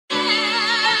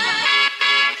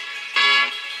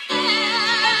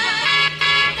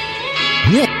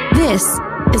This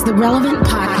is the Relevant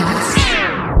Podcast.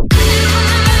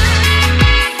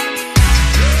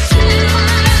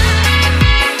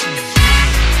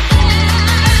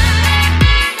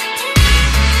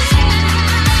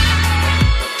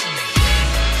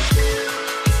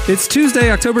 It's Tuesday,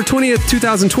 October 20th,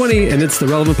 2020, and it's the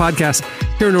Relevant Podcast.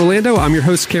 Here in Orlando, I'm your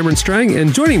host, Cameron Strang,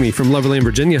 and joining me from Loverland,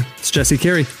 Virginia, it's Jesse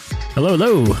Carey. Hello,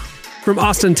 hello. From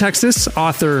Austin, Texas,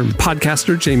 author and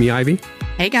podcaster Jamie Ivey.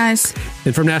 Hey, guys.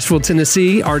 And from Nashville,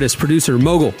 Tennessee, artist, producer,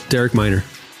 mogul, Derek Miner.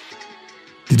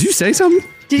 Did you say something?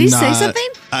 Did he say something?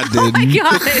 I didn't. Oh, my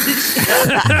gosh.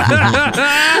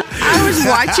 I was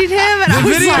watching him, and I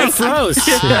was Video like... froze.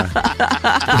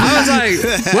 I was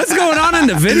like, what's going on in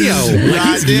the video? Like,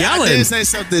 he's yelling. I did say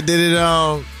something. Did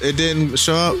it didn't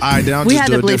show up? All right, then I'll We just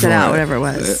had do to it bleep it out, different.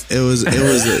 whatever it was. It was,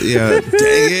 yeah.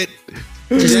 Dang it.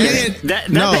 That-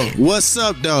 No, what's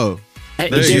up, though? Hey,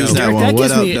 There you go. Derek, What that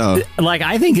gives up, me, though? like,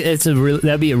 I think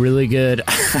that'd be a really good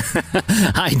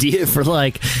idea for,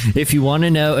 like, if you want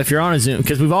to know, if you're on a Zoom,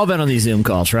 because we've all been on these Zoom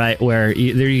calls, right? Where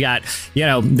you got,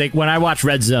 when I watch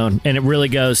Red Zone, and it really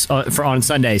goes for on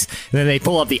Sundays, and then they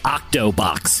pull up the Octo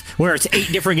box, where it's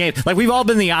 8 different games. Like, we've all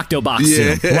been in the Octo box,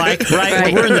 Yeah. Zoom, like, right?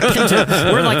 Like, we're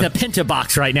in like the Penta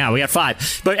box right now. We got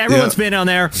 5, but everyone's been on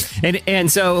there,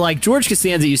 and so, like, George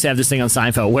Costanza used to have this thing on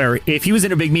Seinfeld, where if he was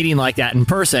in a big meeting like that in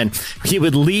person, he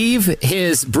would leave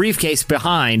his briefcase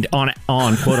behind on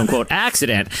quote unquote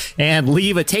accident and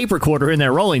leave a tape recorder in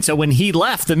there rolling. So when he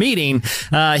left the meeting,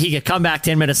 he could come back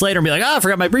 10 minutes later and be like, "Oh, I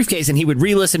forgot my briefcase," and he would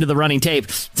re-listen to the running tape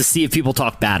to see if people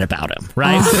talk bad about him.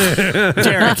 Right,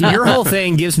 Derek, your whole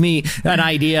thing gives me an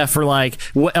idea for like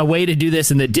a way to do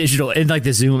this in the digital, in like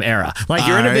the Zoom era. Like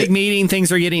you're in a big meeting,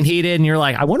 things are getting heated, and you're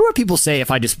like, "I wonder what people say if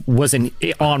I just wasn't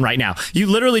on right now." You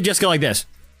literally just go like this.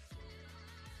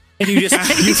 And you just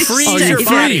you freeze your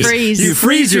body. You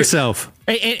freeze yourself.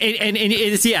 And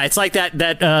it's it's like that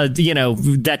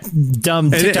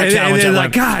dumb TikTok challenge. And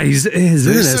like, guys,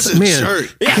 his Such a man.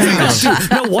 jerk. Yeah,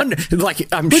 no wonder. Like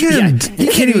I'm Look sure at him. He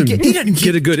can't even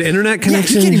get a good internet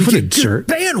connection. He can't even What a get jerk.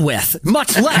 good bandwidth,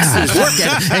 much less his work.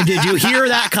 And did you hear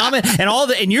that comment?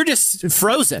 And you're just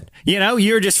frozen.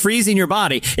 You're just freezing your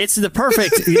body. It's the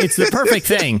perfect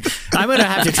thing. I'm gonna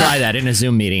have to try that in a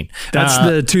Zoom meeting. That's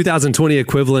the 2020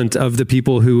 equivalent of the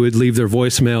people who would leave their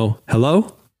voicemail.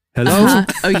 Hello? Oh,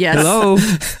 yes. Hello?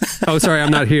 Oh, sorry, I'm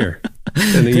not here.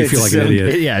 And then you feel like an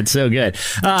idiot. Yeah, it's so good.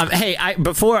 Hey,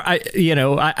 before I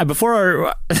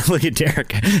look at Derek.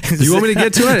 Do you want me to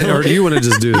get to it, or do you want to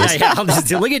just do this? Yeah. I'll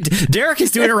just look at Derek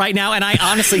is doing it right now, and I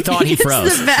honestly thought he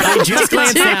froze. the best. I just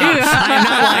glanced down. I am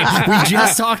not lying. We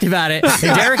just talked about it,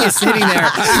 and Derek is sitting there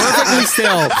perfectly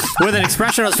still with an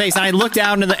expression on his face. And I looked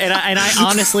down, and I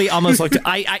honestly almost looked.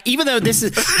 Even though this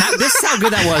is how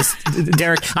good that was,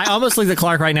 Derek. I almost looked at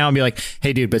Clark right now and be like,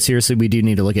 "Hey, dude, but seriously, we do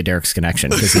need to look at Derek's connection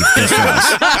because he's just froze."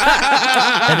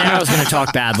 And then I was going to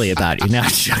talk badly about you. No, I'm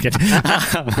joking.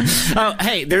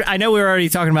 Hey, I know we were already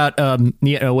talking about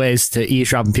ways to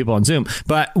eavesdrop on people on Zoom,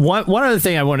 but one other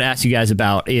thing I want to ask you guys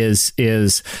about is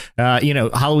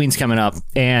Halloween's coming up,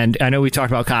 and I know we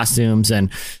talked about costumes,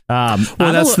 and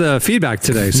that's the feedback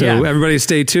today. So everybody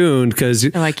stay tuned because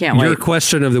I can't your wait.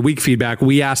 question of the week feedback,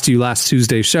 we asked you last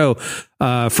Tuesday's show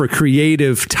for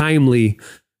creative, timely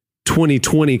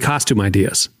 2020 costume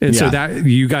ideas. And so that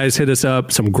you guys hit us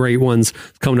up, some great ones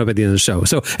coming up at the end of the show.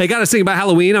 So, hey, got us thinking about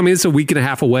Halloween. I mean, it's a week and a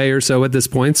half away or so at this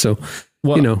point. So,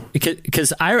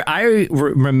 because I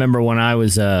remember when I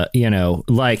was,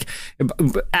 like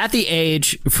at the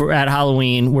age at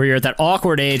Halloween where you're at that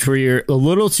awkward age where you're a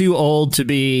little too old to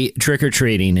be trick or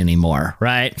treating anymore,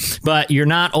 right? But you're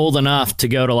not old enough to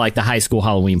go to like the high school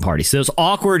Halloween party. So those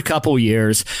awkward couple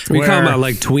years. Are you talking about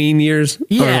like tween years?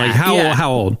 Yeah. Or like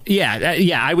how old?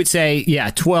 Yeah. I would say,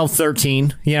 12,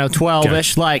 13,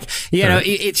 12-ish. Okay. Like,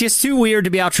 it's just too weird to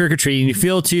be out trick or treating. You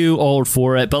feel too old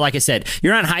for it. But like I said,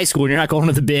 you're not in high school and you're not going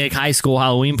to the big high school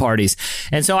Halloween parties.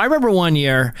 And so I remember one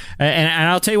year, and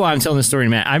I'll tell you why I'm telling this story in a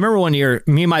minute. I remember one year,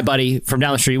 me and my buddy from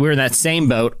down the street, we were in that same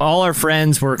boat. All our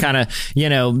friends were kind of,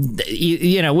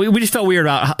 we just felt weird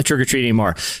about trick or treating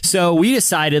anymore. So we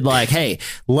decided like, hey,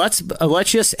 let's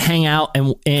just hang out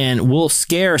and we'll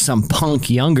scare some punk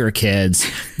younger kids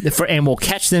and we'll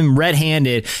catch them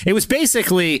red-handed. It was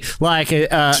basically like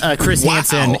a Chris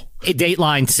Hansen.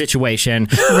 Dateline situation,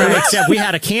 except we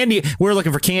had we were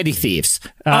looking for candy thieves.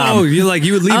 You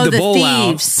would leave the bowl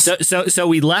out. So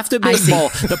we left a big bowl.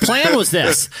 The plan was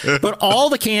this: put all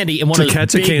the candy in one of those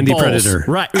catch big a candy bowls. predator,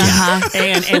 right?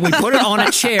 And we put it on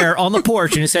a chair on the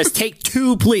porch, and it says, "Take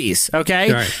 2, please."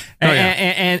 Okay. Right.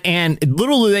 And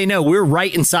little do they know, we're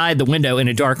right inside the window in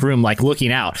a dark room, like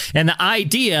looking out. And the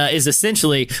idea is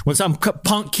essentially when some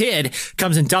punk kid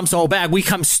comes and dumps the whole bag, we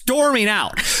come storming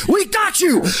out. We got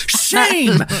you.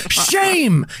 Shame.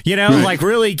 Like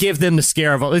really give them the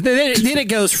scare of. Then it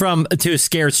goes to a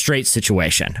scared straight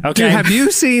situation. Okay. Dude, have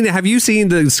you seen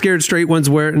the scared straight ones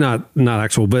where not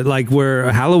actual, but like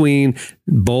where Halloween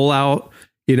bowl out?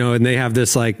 And they have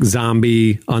this like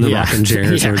zombie on the rocking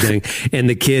chairs and everything. And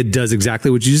the kid does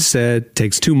exactly what you just said,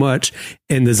 takes too much.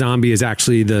 And the zombie is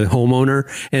actually the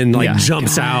homeowner and like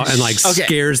jumps out and like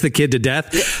scares the kid to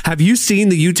death. Have you seen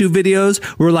the YouTube videos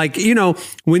where like,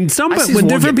 when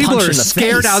different people are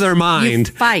scared out of their mind,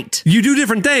 you fight. You do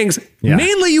different things. Yeah.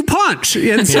 Mainly you punch.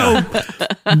 And so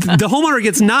the homeowner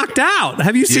gets knocked out.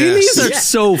 Have you seen these? They're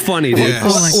so funny, dude. Yes.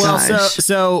 Oh my gosh.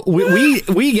 So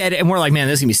we get it and we're like, man,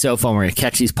 this is gonna be so fun. We're gonna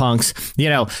catch these punks.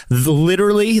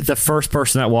 Literally the first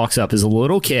person that walks up is a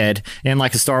little kid in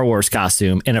like a Star Wars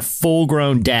costume and a full-grown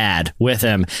dad with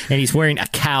him, and he's wearing a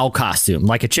cow costume,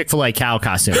 like a Chick-fil-A cow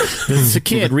costume. The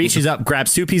kid reaches up,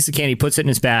 grabs 2 pieces of candy, puts it in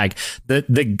his bag.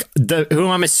 The who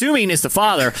I'm assuming is the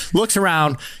father looks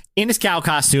around in his cow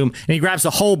costume and he grabs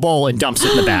the whole bowl and dumps it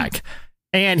in the bag.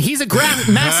 And he's a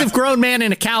massive grown man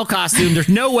in a cow costume. There's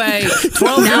no way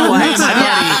 12-year-old man,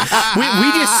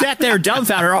 we just sat there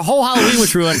dumbfounded. Our whole Halloween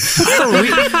was ruined.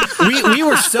 We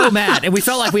were so mad, and we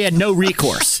felt like we had no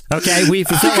recourse. Okay, we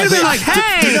felt like been like,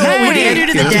 hey, do you know what we did?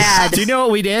 To the dad. Do you know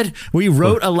what we did? We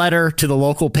wrote a letter to the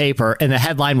local paper, and the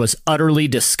headline was "Utterly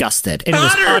Disgusted," and it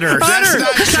was utter. That's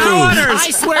not true.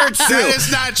 I swear it's true. That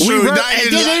is not true.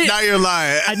 Now you're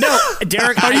lying. I know,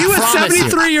 Derek. Are you a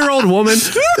 73-year-old woman?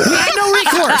 We had no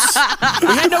recourse.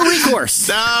 We had no recourse.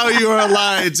 Now you are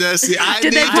lying, Jesse.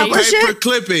 Did they publish paper it?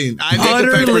 clipping. I need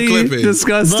Utterly the paper clipping.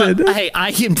 disgusted. Look, hey,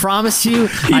 I can promise you.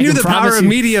 He knew the power of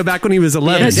media back when he was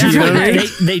 11. Yeah, You know what I mean?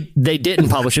 they didn't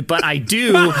publish it, but I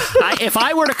do. If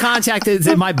I were to contact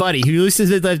my buddy who used to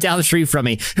live down the street from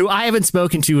me, who I haven't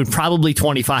spoken to in probably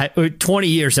 20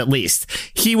 years at least,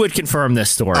 he would confirm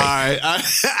this story. All right,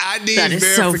 I need That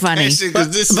is so funny. because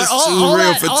this is too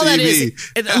real for TV.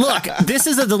 Look, this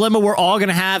is a dilemma we're all going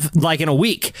to have like in a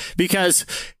week, because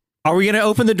are we going to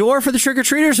open the door for the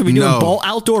trick-or-treaters? Are we doing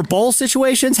outdoor bowl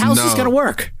situations? How's this going to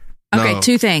work? Okay,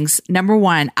 2 things. Number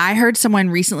 1, I heard someone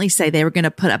recently say they were going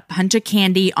to put a bunch of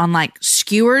candy on like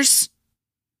skewers.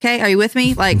 Okay, are you with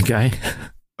me? Like, okay,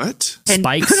 what? And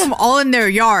spikes? put them all in their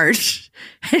yard.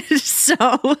 So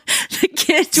the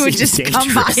kids would just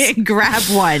come by and grab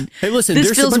one. Hey, listen,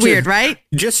 this feels weird, right?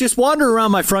 Just wander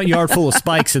around my front yard full of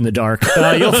spikes in the dark.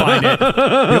 You'll find it.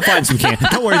 You'll find some candy.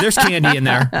 Don't worry, there's candy in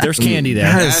there. There's candy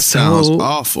there. That sounds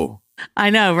awful.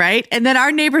 I know, right? And then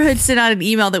our neighborhood sent out an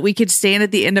email that we could stand at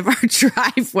the end of our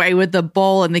driveway with the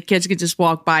bowl and the kids could just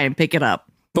walk by and pick it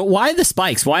up. But why the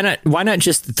spikes? Why not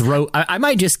just throw? I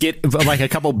might just get like a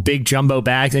couple big jumbo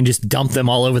bags and just dump them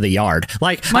all over the yard.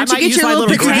 Like, why don't you get your little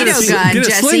potato gun, get a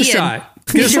Jesse, slingshot.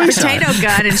 Get your potato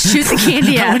gun and shoot the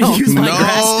candy out. I'm going to use my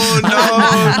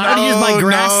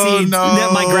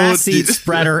grass seed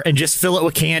spreader and just fill it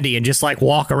with candy and just like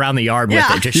walk around the yard with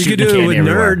it. Just you could do it with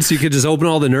nerds. You could just open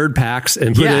all the nerd packs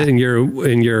and put it in your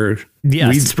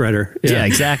weed spreader. Yeah,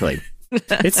 exactly.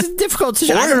 It's a difficult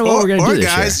situation. I don't know what we're going to do this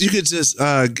guys, year. you could just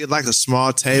get like a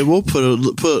small table, get a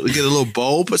little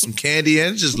bowl, put some candy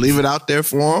in, just leave it out there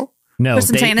for them. No, put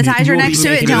some sanitizer next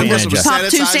to it. Tell them pop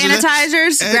 2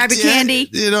 sanitizers, grab your candy.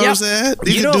 You know what I'm saying?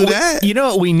 You can do that. You know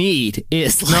what we need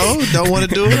is don't want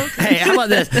to do it. Hey, how about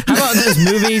this? How about in those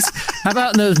movies? How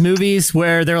about in those movies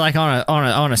where they're like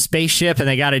on a spaceship and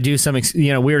they got to do some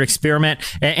weird experiment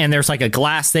and there's like a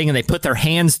glass thing and they put their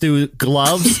hands through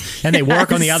gloves and they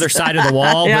work on the other side of the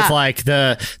wall with like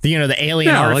the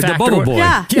alien artifact, like the Bubble Boy.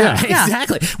 Yeah,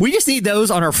 exactly. We just need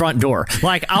those on our front door.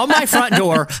 Like on my front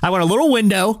door, I want a little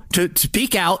window to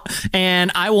peek out,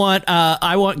 and I want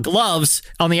gloves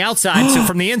on the outside, so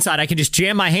from the inside I can just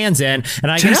jam my hands in,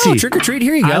 and I go, trick or treat.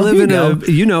 Here you go. I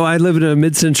live in a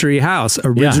mid-century house.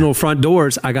 Original front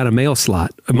doors. I got a mail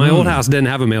slot. My old house didn't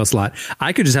have a mail slot.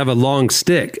 I could just have a long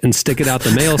stick and stick it out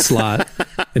the mail slot,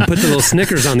 and put the little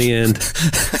Snickers on the end,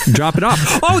 drop it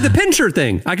off. Oh, the pincher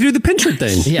thing. I could do the pincher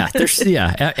thing. Yeah, stick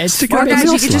it Or out the guys,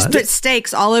 mail you could just slot. put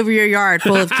steaks all over your yard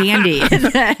full of candy, and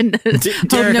then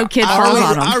hope no kid falls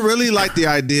on them. I really like the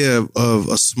idea of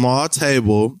a small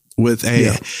table with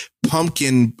a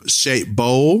pumpkin shaped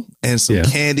bowl and some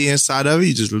candy inside of it.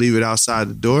 You just leave it outside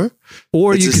the door.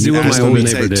 Or you can do what my old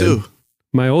neighbor did. Too.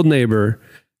 My old neighbor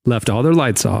left all their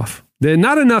lights off. They're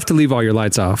not enough to leave all your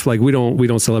lights off. Like we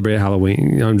don't celebrate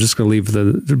Halloween. I'm just going to leave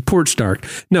the porch dark.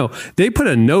 No, they put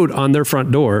a note on their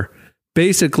front door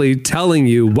basically telling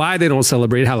you why they don't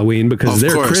celebrate Halloween because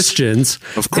they're Christians.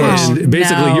 Of course. And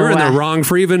basically you're in the wrong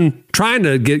for even trying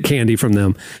to get candy from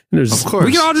them. And of course.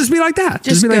 We can all just be like that.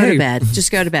 Just be go like, to bed.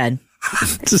 Just go to bed.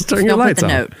 Just turn your lights off.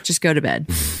 Note. Just go to bed.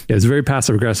 Yeah, it's very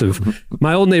passive aggressive.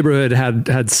 My old neighborhood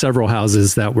had several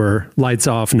houses that were lights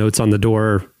off, notes on the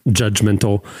door,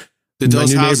 judgmental. Did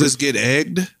those houses get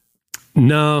egged?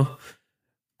 No.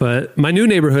 But my new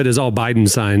neighborhood is all Biden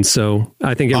signs, so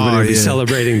I think everybody will be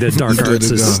celebrating the dark arts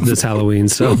this Halloween.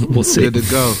 So we'll see. Good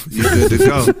to go. You're good to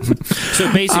go.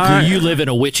 So basically, you live in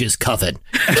a witch's coven,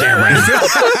 Cameron.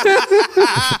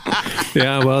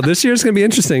 Yeah, well, this year's going to be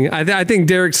interesting. I think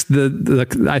Derek's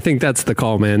I think that's the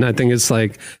call, man. I think it's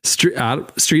like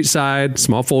street side,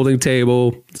 small folding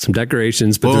table, some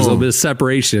decorations, but there's a little bit of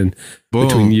separation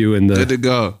between you and the good to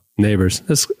go. Neighbors.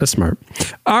 That's smart.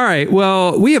 All right.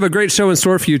 Well, we have a great show in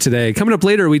store for you today. Coming up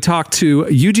later, we talk to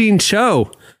Eugene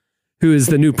Cho, who is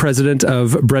the new president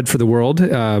of Bread for the World,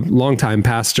 longtime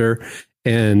pastor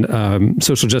and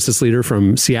social justice leader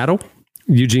from Seattle.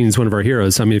 Eugene's one of our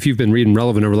heroes. I mean, if you've been reading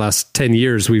Relevant over the last 10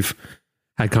 years, we've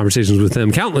had conversations with him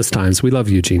countless times. We love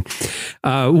Eugene.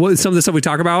 Some of the stuff we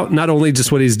talk about, not only just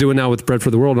what he's doing now with Bread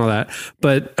for the World and all that,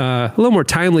 but a little more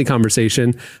timely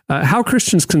conversation, how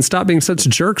Christians can stop being such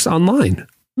jerks online.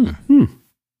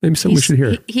 Maybe something we should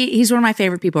hear. He's one of my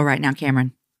favorite people right now,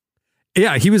 Cameron.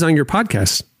 Yeah, he was on your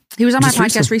podcast. He was on my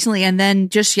podcast recently, and then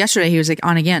just yesterday he was like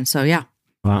on again. So yeah.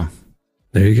 Wow.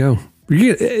 There you go.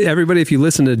 Everybody, if you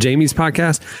listen to Jamie's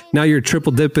podcast, now you're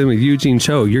triple dipping with Eugene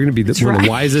Cho. You're going to be one of the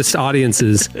wisest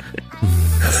audiences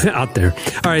out there.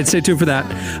 All right, stay tuned for that.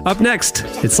 Up next,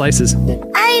 it's Slices.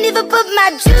 I ain't even put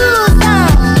my jewels on.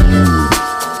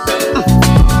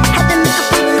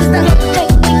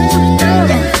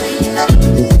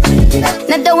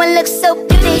 Now the one looks so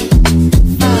pretty.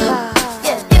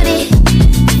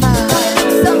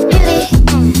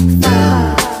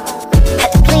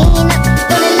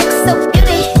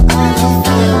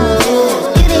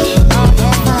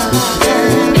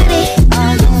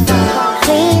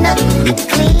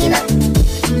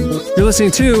 You're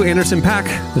listening to Anderson .Paak.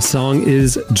 The song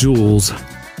is Jewels.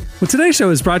 Well, today's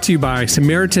show is brought to you by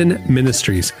Samaritan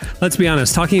Ministries. Let's be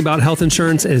honest, talking about health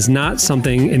insurance is not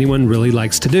something anyone really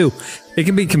likes to do. It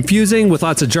can be confusing with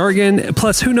lots of jargon,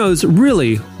 plus who knows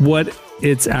really what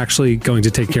it's actually going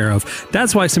to take care of.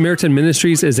 That's why Samaritan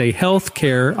Ministries is a health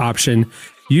care option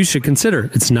you should consider.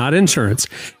 It's not insurance.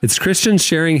 It's Christians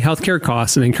sharing healthcare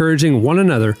costs and encouraging one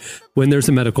another when there's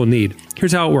a medical need.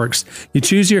 Here's how it works. You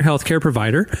choose your healthcare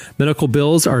provider. Medical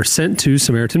bills are sent to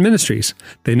Samaritan Ministries.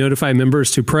 They notify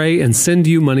members to pray and send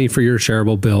you money for your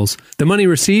shareable bills. The money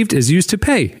received is used to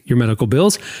pay your medical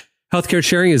bills. Healthcare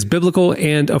sharing is biblical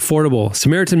and affordable.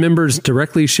 Samaritan members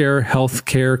directly share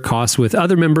healthcare costs with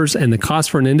other members, and the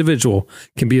cost for an individual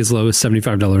can be as low as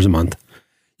 $75 a month.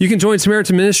 You can join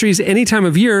Samaritan Ministries any time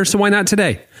of year, so why not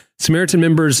today? Samaritan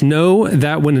members know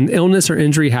that when an illness or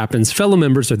injury happens, fellow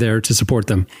members are there to support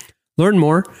them. Learn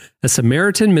more at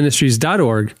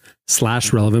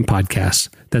SamaritanMinistries.org/relevantpodcast.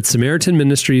 That's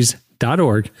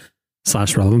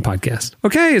SamaritanMinistries.org/relevantpodcast.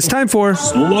 Okay, it's time for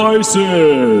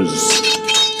Slices.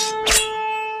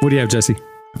 What do you have, Jesse?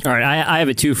 All right, I have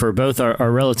a two for both are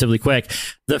relatively quick.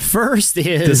 The first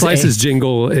is the Slices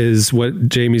jingle is what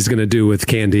Jamie's going to do with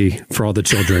candy for all the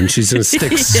children. She's going to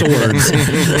stick swords in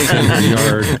the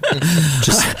yard,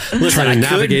 just trying to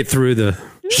navigate through the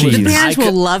cheese. The parents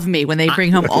will love me when they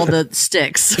bring home all the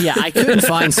sticks. Yeah, I couldn't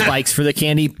find spikes for the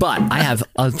candy, but I have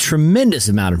a tremendous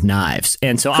amount of knives,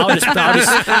 and so I'll just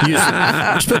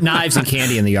put knives and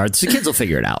candy in the yard. So the kids will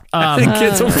figure it out. The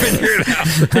kids will figure it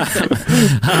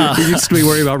out. You used to be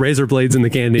worried about razor blades in the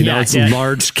candy. Now it's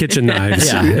large kitchen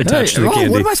knives attached to the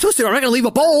candy. What am I supposed to do? I'm not going to leave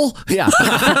a bowl. Yeah.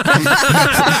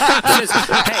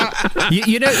 Hey,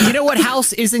 you know what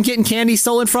house isn't getting candy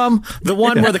stolen from? The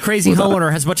one where the crazy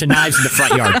homeowner has a bunch of knives in the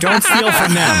front yard. Don't steal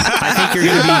from them. I think you're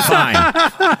going to be fine.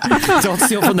 Don't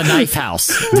steal from the knife house.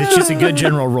 It's just a good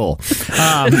general rule.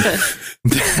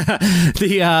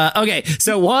 Okay,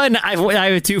 so one, I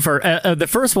have a two for the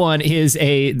first one is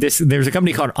there's a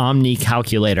company called Omni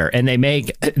Calculator, and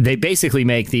they basically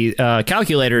make the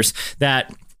calculators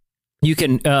that you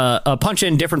can punch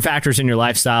in different factors in your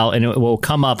lifestyle, and it will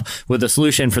come up with a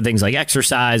solution for things like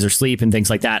exercise or sleep and things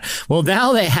like that. Well,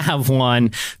 now they have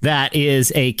one that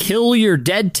is a kill your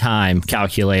dead time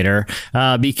calculator,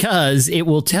 because it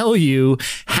will tell you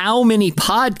how many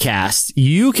podcasts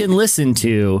you can listen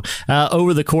to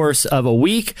over the course of a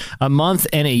week, a month,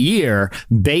 and a year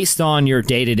based on your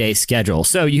day-to-day schedule.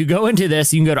 So you go into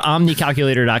this, you can go to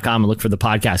omnicalculator.com and look for the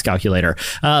podcast calculator.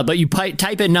 But you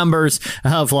type in numbers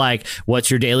of like,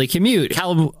 what's your daily commute?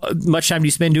 How much time do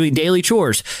you spend doing daily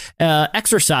chores,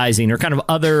 exercising, or kind of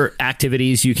other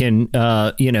activities you can,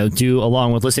 do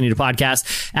along with listening to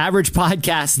podcasts? Average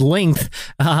podcast length,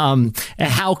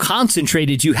 how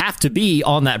concentrated you have to be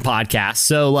on that podcast.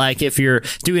 So, like, if you're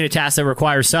doing a task that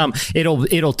requires some,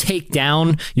 it'll take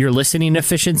down your listening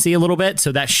efficiency a little bit,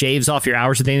 so that shaves off your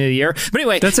hours at the end of the year. But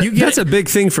anyway, that's a big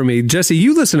thing for me, Jesse.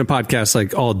 You listen to podcasts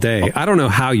like all day. I don't know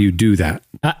how you do that.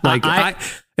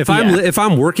 If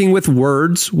I'm working with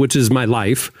words, which is my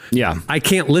life, I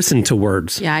can't listen to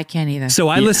words. Yeah, I can't either. So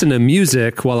I listen to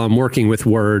music while I'm working with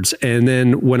words. And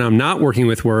then when I'm not working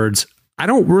with words, I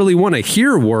don't really want to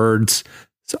hear words.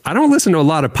 So I don't listen to a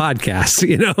lot of podcasts,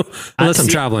 unless I'm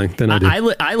traveling, then I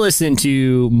do. I listen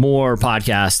to more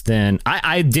podcasts than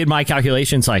I did my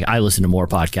calculations. Like, I listen to more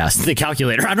podcasts than the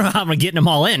calculator. I don't know how I'm getting them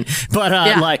all in, but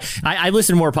I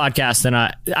listen to more podcasts than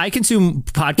I consume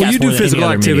podcasts. Well, you do physical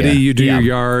activity, media. you do your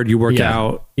yard, you work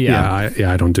out.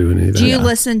 I don't do any of that. Do you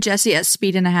listen, Jesse, at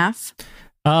speed and a half?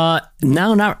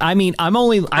 No, not. I mean, I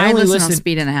only listen on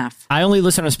speed and a half. I only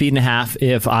listen on speed and a half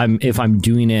if I'm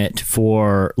doing it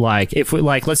for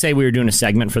let's say we were doing a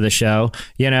segment for the show,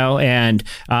 and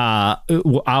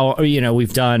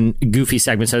we've done goofy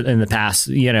segments in the past,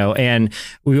 and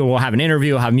we will have an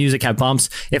interview, we'll have music, have bumps.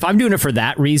 If I'm doing it for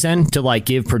that reason, to like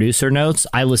give producer notes,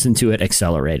 I listen to it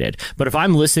accelerated. But if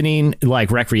I'm listening like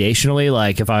recreationally,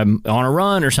 like if I'm on a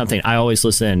run or something, I always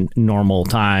listen normal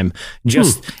time,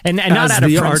 and not out of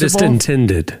the artist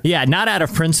intended. Yeah, not out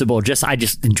of principle. I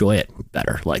just enjoy it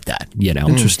better like that.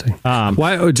 Interesting.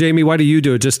 Jamie? Why do you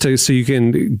do it? Just so you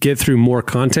can get through more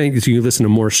content, so you can listen to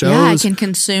more shows. Yeah, I can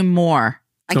consume more.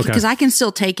 Because I can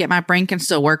still take it. My brain can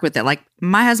still work with it. Like,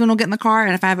 my husband will get in the car,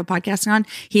 and if I have a podcast on,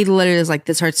 he literally is like,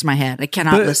 "This hurts my head. I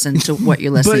cannot listen to what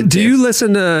you're listening to." But do you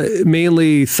listen to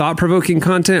mainly thought-provoking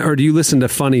content, or do you listen to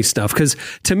funny stuff? Because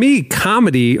to me,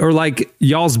 comedy or like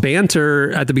y'all's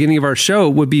banter at the beginning of our show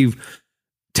would be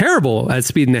terrible at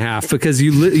speed and a half, because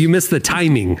you miss the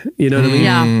timing. You know what I mean?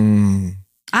 Yeah.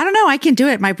 I don't know. I can do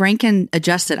it. My brain can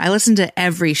adjust it. I listen to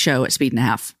every show at speed and a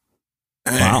half.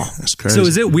 Wow, that's crazy. So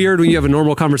is it weird when you have a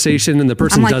normal conversation and the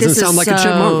person doesn't sound like a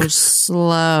chipmunk?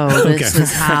 Slow. This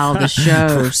is how the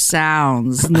show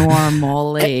sounds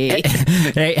normally.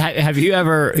 Hey, have you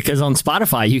ever? Because on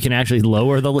Spotify you can actually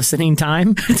lower the listening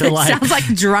time to it sounds like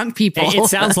drunk people. It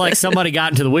sounds like somebody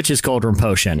got into the witch's cauldron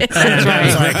potion. It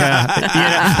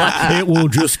will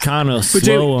just kind of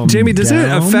slow them. Jamie, does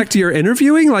down. it affect your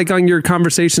interviewing? Like on your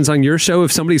conversations on your show,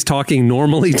 if somebody's talking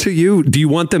normally to you, do you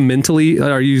want them mentally?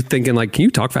 Are you thinking like, can you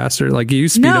talk faster? Like, you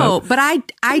speed up? No, but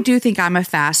I do think I'm a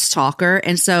fast talker.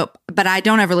 And so, but I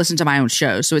don't ever listen to my own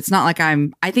show. So it's not like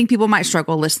I think people might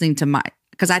struggle listening to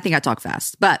because I think I talk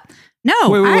fast. But no.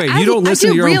 Wait. You don't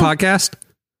listen to your own podcast?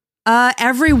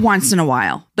 Every once in a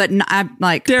while. But I'm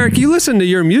like. Derek, you listen to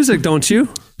your music, don't you?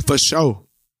 For sure.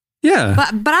 Yeah.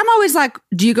 But I'm always like,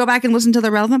 do you go back and listen to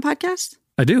the Relevant podcast?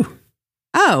 I do.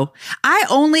 Oh, I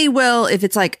only will if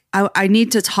it's like, I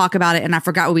need to talk about it and I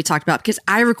forgot what we talked about, because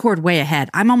I record way ahead.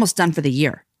 I'm almost done for the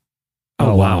year.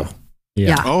 Oh, wow.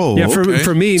 Yeah. Oh, yeah. okay.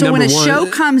 For me, so when a one, show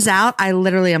comes out, I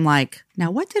literally am like, now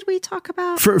what did we talk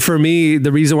about? For me,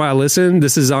 the reason why I listen,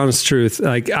 this is honest truth.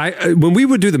 Like when we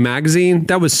would do the magazine,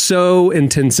 that was so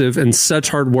intensive and such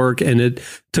hard work, and it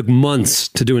took months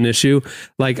to do an issue.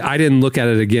 Like, I didn't look at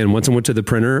it again. Once I went to the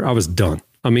printer, I was done.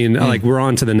 I mean, like, we're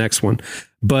on to the next one.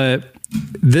 But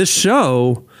this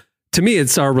show, to me,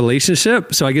 it's our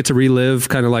relationship. So I get to relive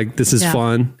kind of like, this is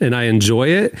fun and I enjoy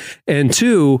it. And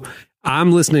two,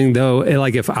 I'm listening though,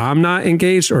 like if I'm not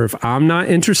engaged or if I'm not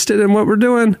interested in what we're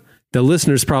doing, the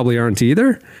listeners probably aren't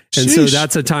either. And so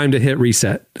that's a time to hit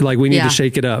reset. Like, we need to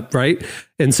shake it up. Right.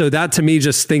 And so that, to me,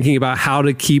 just thinking about how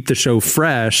to keep the show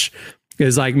fresh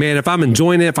is like, man, if I'm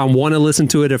enjoying it, if I want to listen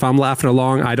to it, if I'm laughing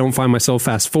along, I don't find myself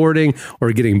fast forwarding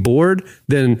or getting bored,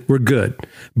 then we're good.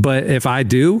 But if I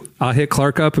do, I'll hit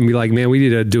Clark up and be like, man, we need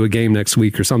to do a game next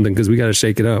week or something, because we got to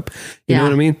shake it up. You know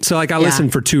what I mean? So like, I listen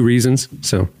for two reasons.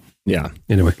 So yeah.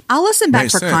 Anyway, I'll listen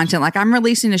back for content. Like, I'm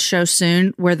releasing a show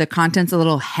soon where the content's a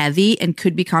little heavy and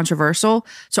could be controversial.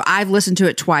 So I've listened to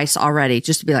it twice already,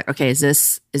 just to be like, okay, is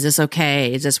this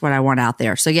okay? Is this what I want out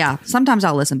there? So yeah, sometimes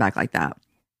I'll listen back like that.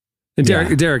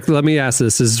 And Derek, let me ask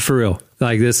this. This is for real.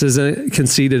 Like, this isn't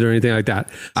conceited or anything like that.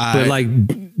 But like,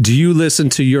 do you listen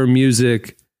to your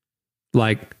music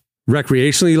like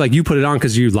recreationally? Like, you put it on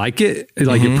because you like it,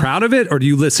 like you're proud of it, or do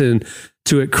you listen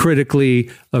to it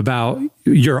critically about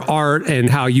your art and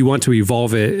how you want to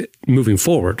evolve it moving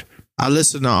forward? I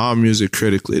listen to all music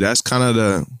critically. That's kind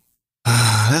of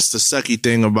that's the sucky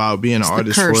thing about being an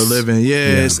artist for a living.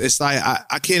 Yeah. It's like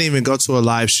I can't even go to a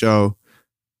live show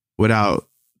without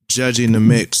judging the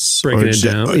mix, breaking it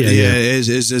down. It's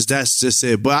just, that's just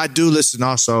it. But I do listen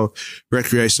also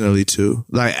recreationally too.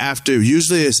 Like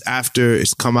usually it's after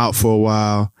it's come out for a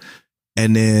while,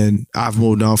 and then I've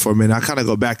moved on for a minute. I kind of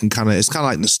go back and it's kind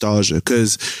of like nostalgia,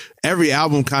 because every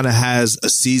album kind of has a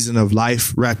season of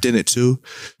life wrapped in it too.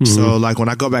 So like when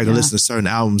I go back and listen to certain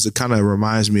albums, it kind of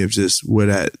reminds me of just where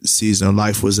that season of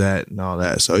life was at and all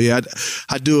that. So yeah,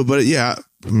 I do it. But yeah,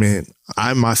 I mean,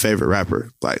 I'm my favorite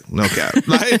rapper. Like, no cap.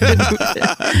 Like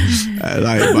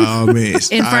by all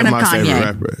means. In front I'm of my Kanye. favorite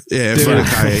rapper. Yeah, in front of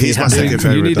Kanye. He's my second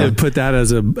favorite. You need to put that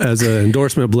as an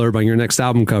endorsement blurb on your next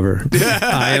album cover.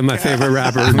 I am my favorite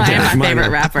rapper. I am my favorite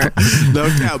rapper. No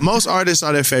cap. Most artists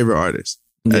are their favorite artists.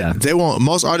 Yeah.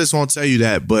 Most artists won't tell you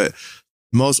that, but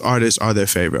most artists are their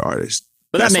favorite artists.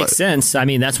 But that makes sense. I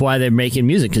mean, that's why they're making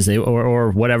music, because they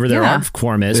or whatever their art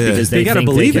form is, because they gotta think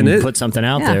believe they can in it. put something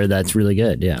out there that's really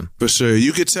good. Yeah, for sure.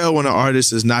 You could tell when an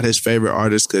artist is not his favorite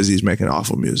artist because he's making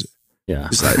awful music. Yeah,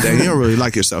 it's like, dang, you don't really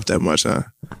like yourself that much, huh?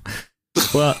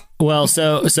 Well,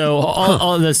 so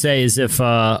all of this say is if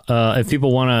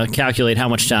people want to calculate how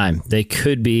much time they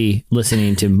could be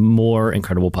listening to more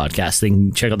incredible podcasts, they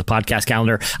can check out the podcast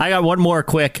calendar. I got one more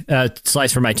quick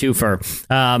slice for my twofer.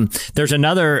 There's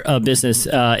another business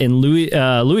in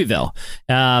Louisville.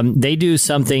 They do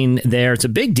something there. It's a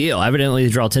big deal. Evidently,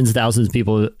 they draw tens of thousands of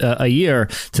people a year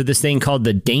to this thing called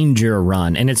the Danger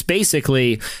Run, and it's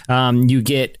basically you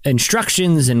get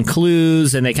instructions and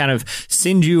clues, and they kind of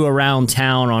send you around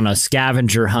town on a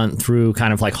scavenger hunt through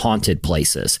kind of like haunted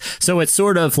places. So it's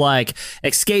sort of like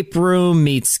escape room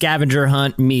meets scavenger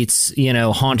hunt meets,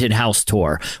 haunted house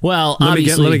tour. Well, let me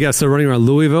guess. They're running around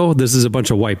Louisville. This is a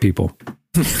bunch of white people.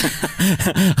 I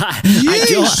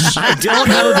don't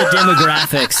know the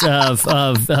demographics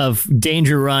of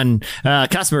Danger Run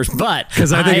customers, but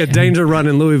because I think a Danger Run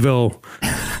in Louisville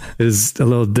is a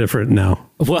little different now.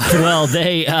 Well,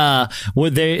 they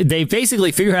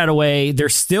basically figure out a way. They're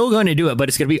still going to do it, but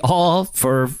it's going to be all,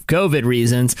 for COVID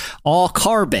reasons, all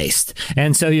car based.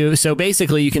 And so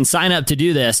basically you can sign up to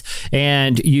do this,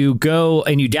 and you go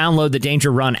and you download the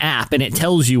Danger Run app, and it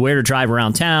tells you where to drive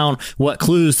around town, what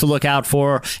clues to look out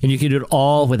for, and you can do it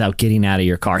all without getting out of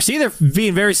your car. See, they're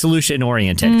being very solution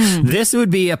oriented. This would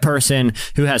be a person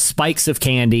who has spikes of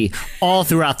candy all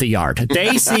throughout the yard.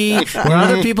 They see where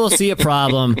other people see a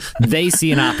problem, they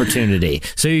see an opportunity.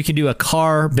 So you can do a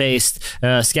car-based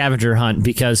scavenger hunt,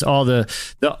 because all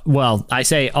I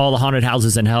say all the haunted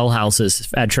houses and hell houses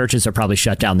at churches are probably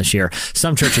shut down this year.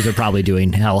 Some churches are probably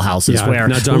doing hell houses where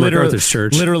not John MacArthur's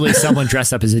church. Literally someone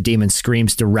dressed up as a demon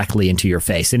screams directly into your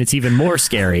face, and it's even more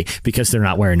scary because they're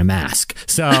not wearing a mask.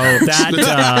 So that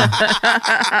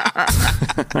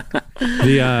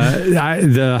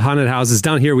the haunted houses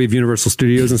down here, we have Universal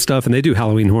Studios and stuff, and they do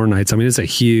Halloween Horror Nights. I mean, it's a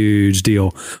huge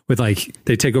deal with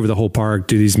they take over the whole park,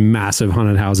 do these massive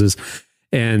haunted houses.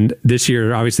 And this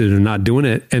year, obviously, they're not doing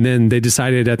it. And then they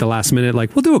decided at the last minute,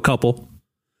 we'll do a couple.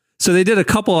 So they did a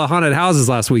couple of haunted houses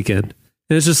last weekend.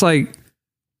 And it's just like,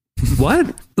 what?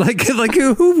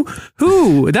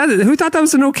 Who thought that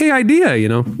was an okay idea,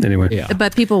 Anyway. Yeah.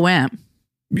 But people went.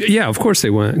 Yeah, of course they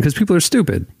went, because people are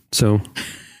stupid. So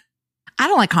I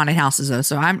don't like haunted houses though.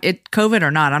 So COVID or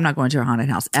not, I'm not going to a haunted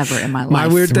house ever in my life. My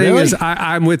weird thing is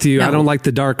I'm with you. No. I don't like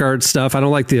the dark art stuff. I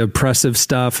don't like the oppressive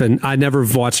stuff. And I never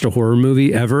watched a horror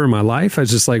movie ever in my life. I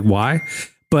was just like, why?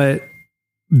 But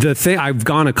the thing, I've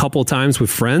gone a couple times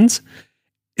with friends.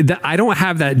 I don't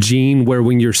have that gene where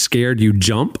when you're scared, you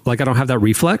jump. I don't have that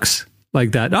reflex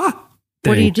like that.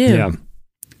 What do you do? Yeah.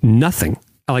 Nothing.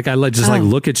 I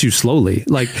look at you slowly.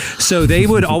 So they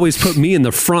would always put me in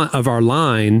the front of our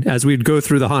line as we'd go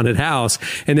through the haunted house.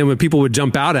 And then when people would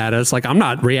jump out at us, I'm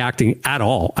not reacting at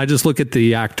all. I just look at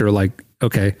the actor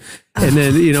okay. And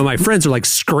then, my friends are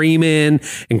screaming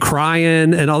and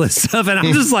crying and all this stuff. And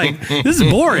I'm just this is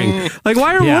boring. What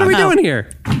are we doing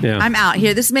here? Yeah. I'm out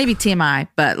here. This may be TMI,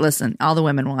 but listen, all the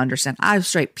women will understand. I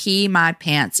straight pee my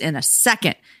pants in a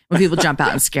second when people jump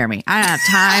out and scare me. I don't have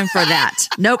time for that.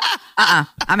 Nope.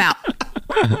 I'm out.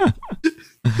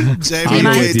 Jamie, you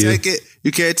can't take it?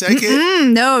 You can't take it?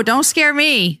 No, don't scare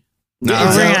me. We're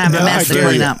gonna have a mess to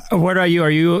clean up. What are you?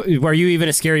 Are you even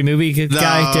a scary movie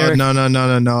guy, Derek?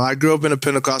 No. I grew up in a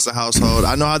Pentecostal household.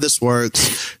 I know how this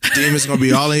works. Demons gonna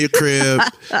be all in your crib.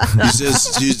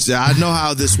 I know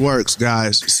how this works,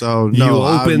 guys. So no, you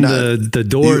open the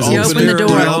doors. You open the door.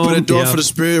 You open the door for the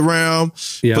spirit realm.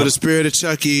 For the spirit of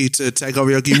Chucky to take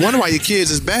over your kid. You wonder why your kids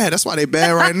is bad. That's why they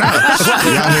bad right now.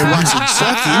 You're out here watching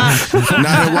Chucky.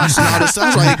 Now they're watching all this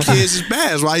stuff. That's why your kids is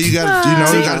bad. That's why you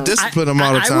got you got to discipline them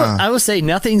all the time. I will say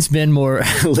nothing's been more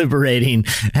liberating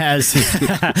as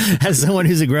someone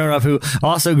who's a grown up who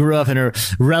also grew up in a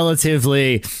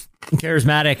relatively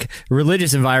charismatic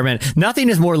religious environment. Nothing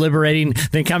is more liberating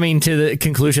than coming to the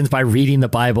conclusions by reading the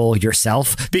Bible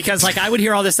yourself, because I would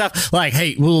hear all this stuff like,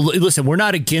 hey, well, listen, we're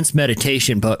not against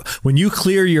meditation, but when you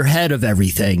clear your head of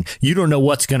everything, you don't know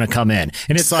what's going to come in.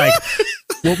 And it's like,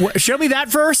 well, show me that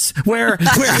verse where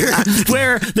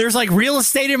there's like real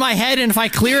estate in my head, and if I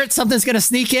clear it, something's going to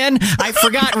sneak in. I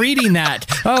forgot reading that.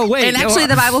 Oh, wait. And actually,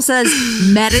 the Bible says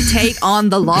meditate on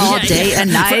the law day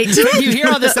and night. You hear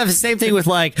all this stuff. The same thing with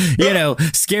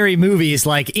scary movies,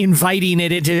 like inviting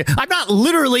it into. I'm not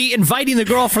literally inviting the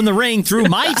girl from The Ring through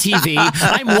my TV.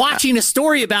 I'm watching a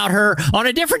story about her on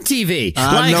a different TV.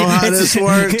 I know how this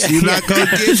works. You're not going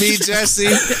to get me, Jesse.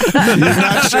 You're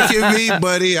not tricking me,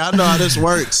 buddy. I know how this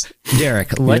works.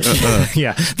 Derek, let's I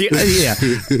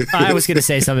was going to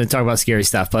say something to talk about scary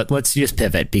stuff, but let's just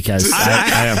pivot because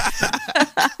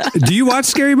Do you watch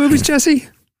scary movies, Jesse?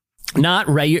 Not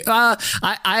regular.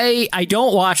 I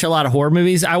don't watch a lot of horror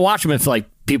movies. I watch them if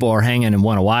people are hanging and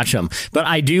want to watch them, but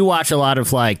I do watch a lot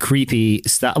of creepy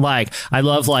stuff. I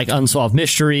love unsolved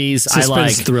mysteries. Suspense I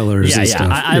like thrillers. Yeah, and yeah.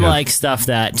 stuff. I like stuff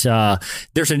that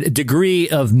there's a degree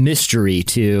of mystery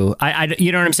to.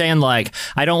 You know what I'm saying? I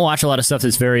don't watch a lot of stuff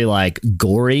that's very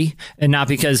gory, and not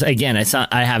because again, it's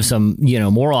not. I have some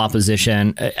moral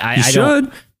opposition. I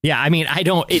don't. Yeah, I mean, I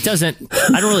don't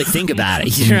really think about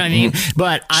it. You know what I mean?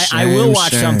 But I will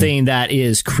watch something that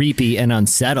is creepy and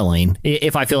unsettling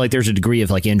if I feel like there's a degree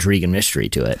of intrigue and mystery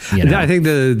to it. I think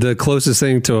the closest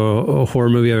thing to a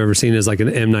horror movie I've ever seen is an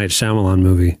M. Night Shyamalan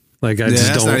movie.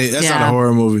 That's not a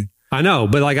horror movie. I know,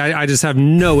 but I just have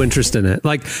no interest in it.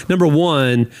 Number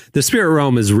one, the spirit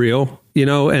realm is real,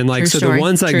 and True so story. the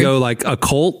ones that go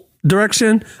occult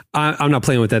direction, I'm not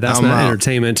playing with that. That's not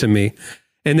entertainment to me.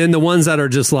 And then the ones that are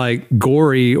just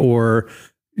gory or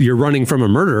you're running from a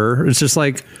murderer, it's just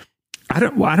I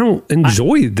don't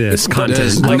enjoy this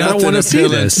content. I don't want to see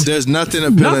this. There's nothing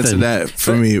appealing to that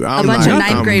for me. A bunch of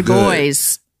ninth grade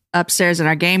boys upstairs in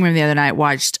our game room the other night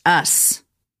watched Us.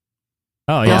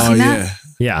 Oh yeah, seen that?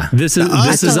 Yeah. This is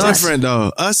Us Us. different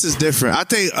though. Us is different. I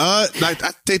think I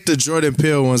think the Jordan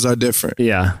Peele ones are different.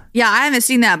 Yeah. Yeah, I haven't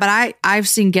seen that, but I've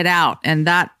seen Get Out, and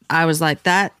that I was like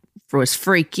that was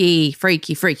freaky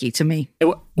to me.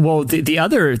 Well, the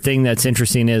other thing that's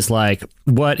interesting is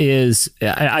what is,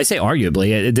 I say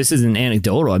arguably, this isn't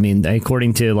anecdotal. I mean,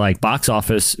 according to box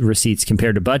office receipts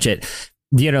compared to budget,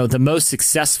 the most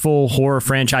successful horror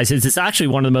franchises, it's actually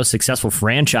one of the most successful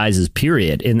franchises,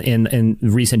 period, in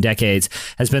recent decades,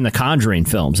 has been the Conjuring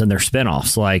films and their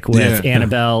spinoffs, with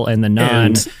Annabelle and The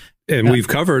Nun. And we've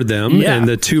covered them, and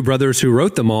the two brothers who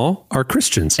wrote them all are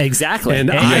Christians. Exactly.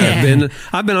 And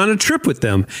I've been on a trip with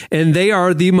them, and they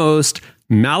are the most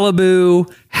Malibu,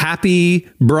 happy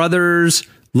brothers,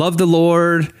 love the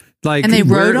Lord. And they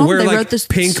wrote them? Wear they wrote this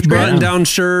pink button-down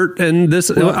shirt and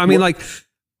this.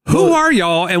 Who are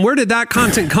y'all, and where did that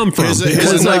content come from?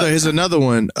 Here's another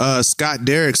one. Scott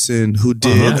Derrickson, who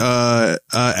did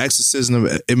Exorcism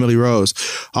of Emily Rose,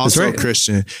 also a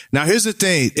Christian. Now, here's the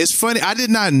thing. It's funny. I did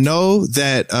not know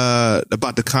that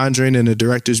about The Conjuring and the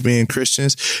directors being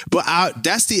Christians, but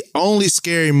that's the only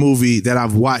scary movie that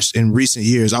I've watched in recent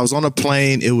years. I was on a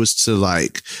plane. It was to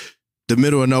the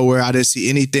middle of nowhere. I didn't see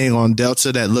anything on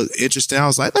Delta that looked interesting. I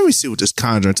was like, let me see what this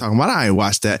Conjuring talking about. I ain't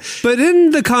watched that. But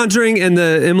in the Conjuring and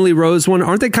the Emily Rose one,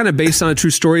 aren't they kind of based on a true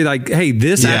story? Hey,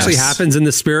 this actually happens in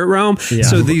the spirit realm. Yeah.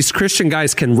 So these Christian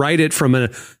guys can write it from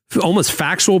an almost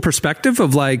factual perspective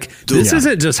of this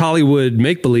isn't just Hollywood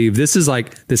make-believe. This is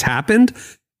this happened.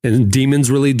 And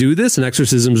demons really do this, and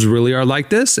exorcisms really are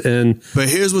like this. But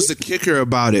here's what's the kicker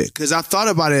about it, because I thought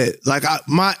about it.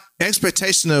 My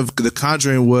expectation of The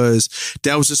Conjuring was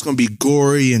that was just going to be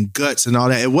gory and guts and all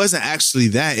that. It wasn't actually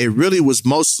that. It really was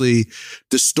mostly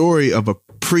the story of a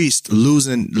priest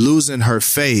losing her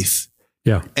faith,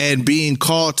 and being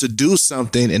called to do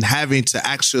something and having to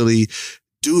actually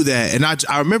do that. And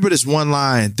I remember this one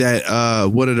line that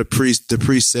one of the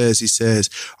priest says. He says,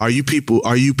 "Are you people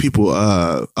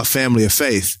a family of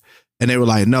faith?" And they were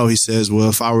like, no. He says, well,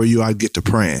 if I were you, I'd get to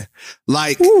praying.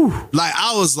 Like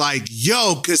I was like,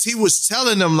 yo, because he was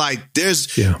telling them like,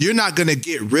 you're not going to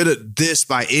get rid of this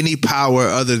by any power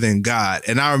other than God.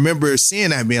 And I remember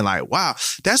seeing that being like, wow,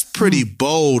 that's pretty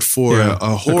bold for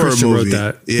a horror movie. Wrote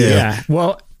that. Yeah.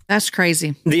 Well, that's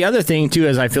crazy. The other thing, too,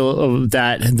 is I feel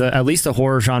that at least the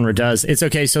horror genre does. It's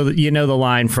okay. So, you know, the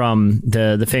line from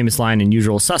the famous line in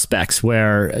Usual Suspects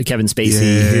where Kevin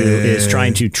Spacey, who is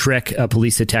trying to trick a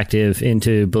police detective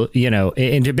into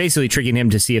basically tricking him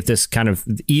to see if this kind of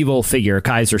evil figure,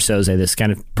 Kaiser Soze, this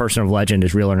kind of person of legend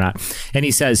is real or not. And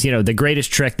he says, you know, the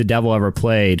greatest trick the devil ever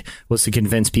played was to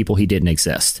convince people he didn't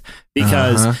exist.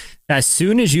 Because as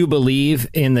soon as you believe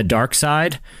in the dark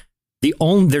side,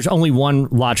 there's only one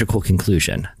logical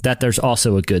conclusion, that there's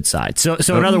also a good side. So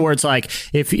in other words, like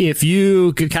if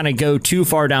you could kind of go too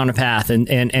far down a path and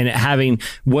having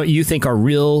what you think are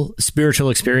real spiritual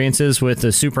experiences with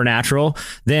the supernatural,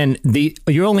 then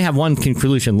you only have one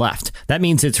conclusion left. That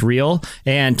means it's real.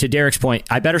 And to Derek's point,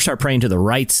 I better start praying to the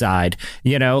right side,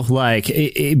 you know, like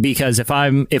because if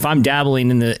I'm dabbling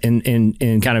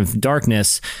in kind of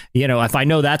darkness, you know, if I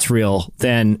know that's real,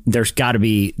 then there's got to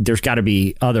be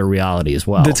other realities as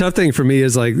well. The tough thing for me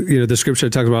is like, you know, the scripture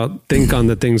talks about think on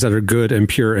the things that are good and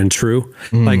pure and true.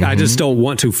 Like, I just don't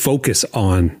want to focus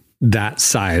on that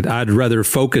side. I'd rather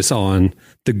focus on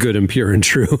the good and pure and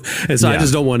true. And so I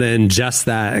just don't want to ingest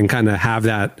that and kind of have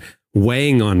that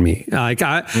weighing on me. Like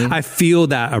I feel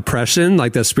that oppression,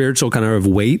 like the spiritual kind of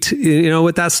weight, you know,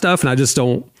 with that stuff. And I just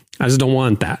don't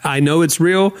want that. I know it's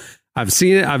real. I've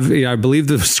seen it. I believe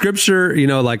the scripture, you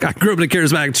know, like I grew up in a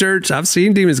charismatic church. I've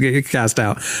seen demons get cast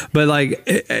out, but like,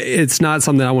 it's not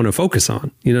something I want to focus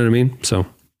on. You know what I mean? So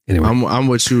anyway, I'm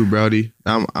with you, Brody.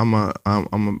 I'm a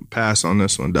pass on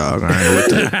this one, dog. I ain't with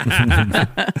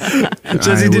that.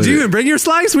 Jesse, did you even bring your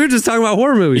slice? We were just talking about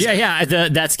horror movies. Yeah.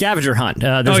 That scavenger hunt.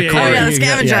 There's a car. The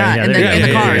scavenger hunt in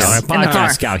the cars. In the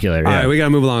car calculator. All right, we got to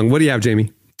move along. What do you have,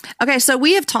 Jamie? Okay, so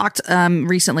we have talked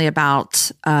recently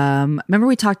about, remember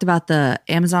we talked about the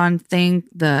Amazon thing,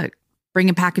 the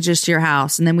bringing packages to your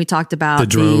house, and then we talked about the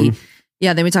drone.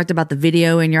 Then we talked about the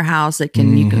video in your house that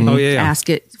you can ask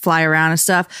it, fly around and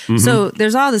stuff. So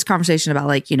there's all this conversation about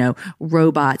like, you know,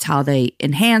 robots, how they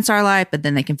enhance our life, but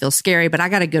then they can feel scary. But I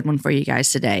got a good one for you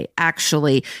guys today.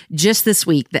 Actually, just this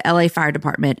week, the LA Fire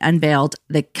Department unveiled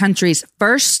the country's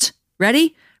first,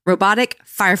 ready? Robotic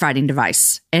firefighting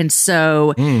device. And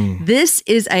so this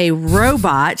is a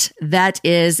robot that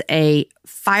is a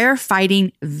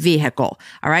firefighting vehicle.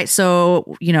 All right.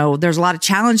 So, you know, there's a lot of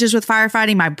challenges with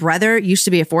firefighting. My brother used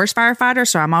to be a forest firefighter,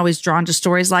 so I'm always drawn to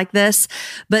stories like this.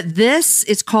 But this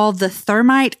is called the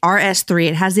Thermite RS3.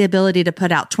 It has the ability to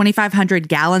put out 2,500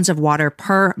 gallons of water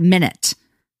per minute.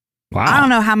 Wow. I don't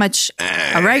know how much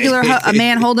a regular a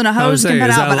man holding a hose can put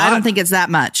out, but I don't think it's that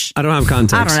much. I don't have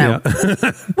context. I don't know.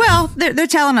 Yeah. Well, they're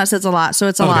telling us it's a lot, so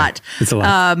it's a lot. It's a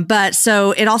lot. But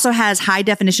so it also has high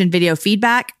definition video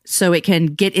feedback, so it can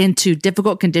get into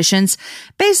difficult conditions.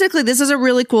 Basically, this is a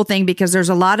really cool thing because there's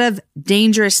a lot of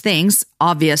dangerous things.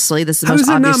 Obviously, this is the most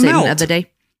obvious statement of the day.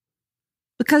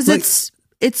 Because like,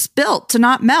 it's built to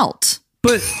not melt.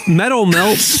 But metal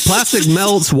melts, plastic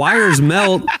melts, wires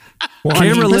melt.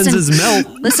 Camera lenses melt.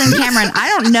 Listen, Cameron, I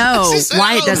don't know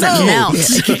why it doesn't melt.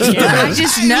 I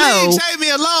just know. Leave Jamie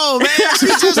alone, man. She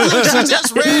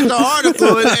just read the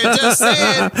article and just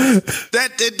said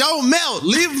that it don't melt.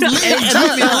 Leave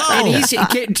Jamie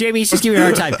alone. And Jamie, he's just giving me a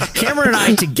hard time. Cameron and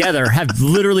I together have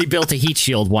literally built a heat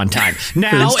shield one time.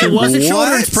 Now, it was a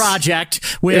children's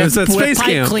project with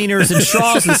pipe cleaners and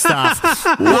straws and stuff.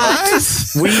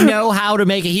 But we know how to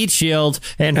make a heat shield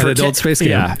and adult space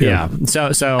camp. Yeah.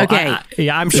 So okay.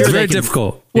 I'm sure it's very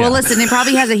difficult. Well, listen, it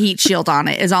probably has a heat shield on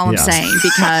it, is all I'm saying,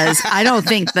 because I don't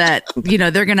think that, you know,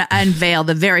 they're going to unveil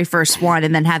the very first one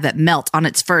and then have it melt on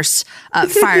its first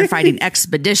firefighting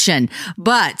expedition.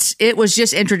 But it was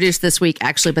just introduced this week,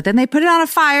 actually. But then they put it on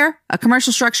a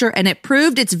commercial structure, and it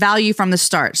proved its value from the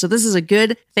start. So this is a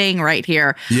good thing right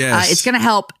here. Yes. It's going to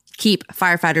help keep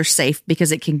firefighters safe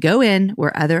because it can go in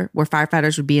where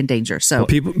firefighters would be in danger. So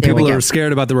people are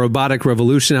scared about the robotic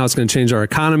revolution, how it's going to change our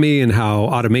economy and how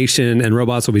automation and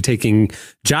robots will be taking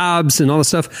jobs and all this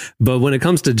stuff. But when it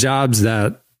comes to jobs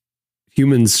that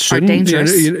humans shouldn't,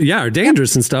 are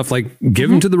dangerous and stuff, like give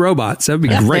them to the robots. That'd be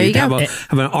great. Have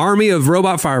an army of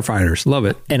robot firefighters. Love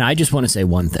it. And I just want to say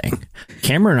one thing.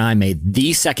 Cameron and I made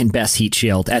the second best heat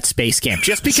shield at Space Camp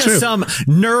just because some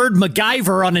nerd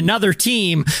MacGyver on another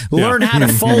team learned how to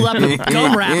fold up a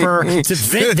gum wrapper to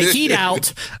vent the heat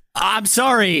out. I'm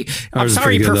sorry,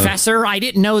 Professor. I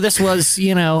didn't know this was,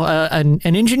 you know, an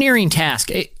engineering task.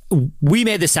 We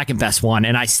made the second best one,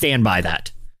 and I stand by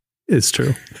that. It's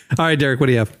true. All right, Derek, what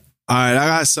do you have? All right, I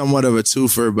got somewhat of a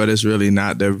twofer, but it's really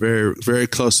not. They're very, very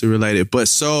closely related. But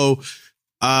so,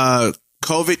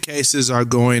 COVID cases are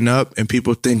going up, and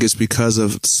people think it's because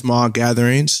of small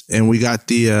gatherings. And we got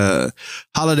the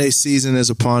holiday season is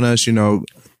upon us. You know,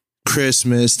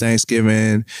 Christmas,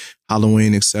 Thanksgiving,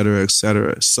 Halloween, et cetera, et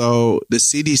cetera. So the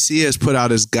CDC has put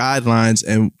out its guidelines,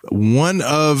 and one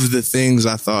of the things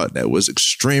I thought that was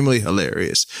extremely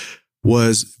hilarious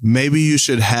was maybe you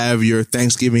should have your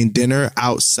Thanksgiving dinner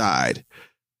outside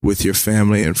with your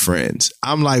family and friends.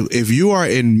 I'm like, if you are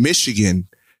in Michigan,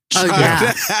 trying to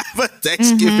have a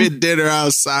Thanksgiving dinner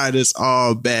outside is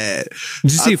all bad.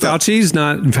 Did you see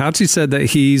Fauci said that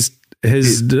his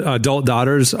adult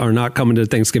daughters are not coming to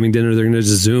Thanksgiving dinner. They're going to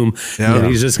just Zoom. Yeah. And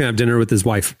he's just going to have dinner with his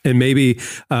wife and maybe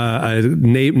a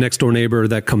next door neighbor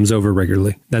that comes over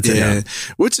regularly. That's it. Yeah.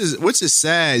 Which is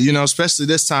sad, you know, especially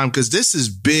this time, because this is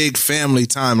big family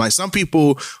time. Like some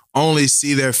people only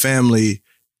see their family,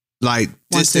 like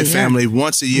distant family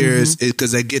once a year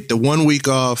because they get the 1 week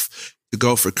off to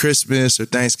go for Christmas or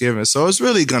Thanksgiving. So it's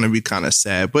really going to be kind of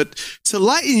sad. But to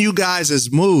lighten you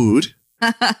guys' mood,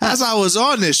 as I was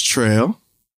on this trail,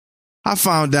 I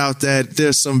found out that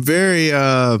there's some very,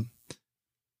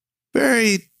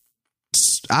 very,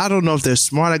 I don't know if they're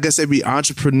smart. I guess they'd be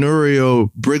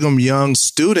entrepreneurial Brigham Young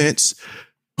students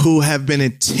who have been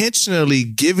intentionally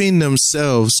giving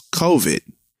themselves COVID.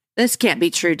 This can't be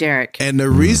true, Derek. And the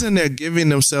reason they're giving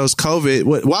themselves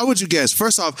COVID, why would you guess?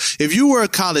 First off, if you were a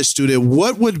college student,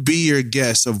 what would be your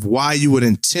guess of why you would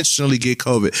intentionally get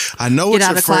COVID? I know it's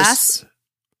your first class.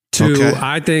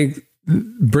 I think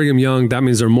Brigham Young, that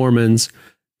means they're Mormons.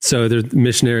 So they're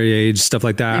missionary age, stuff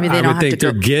like that. I would think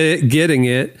they're getting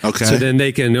it. Okay. So then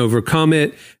they can overcome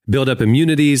it, build up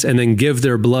immunities, and then give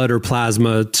their blood or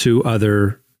plasma to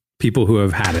other people who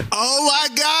have had it. Oh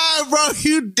my God, bro.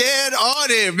 You dead on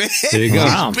it, man. There you go.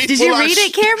 Wow. Did you read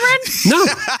it, Cameron? No.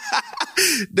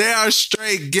 They are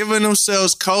straight giving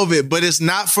themselves COVID, but it's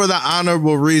not for the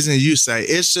honorable reason you say.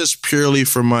 It's just purely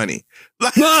for money. So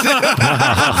then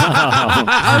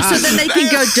they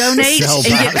can go donate and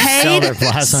get paid. Sell their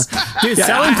plasma. Dude,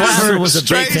 selling plasma was a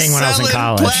big thing when I was in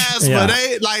college. Plasma.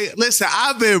 They, like, listen,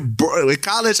 I've been in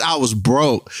college. I was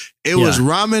broke. It was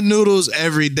ramen noodles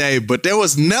every day, but there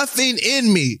was nothing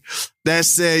in me that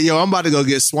said, "Yo, I'm about to go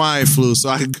get swine flu, so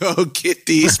I can go get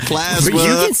these plasma."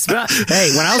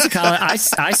 Hey, when I was in college,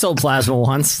 I sold plasma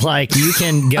once. Like, you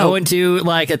can go into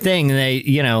like a thing. They,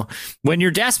 you know, when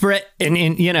you're desperate and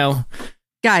you know.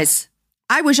 Guys,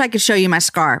 I wish I could show you my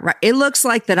scar. Right? It looks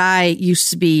like that I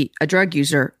used to be a drug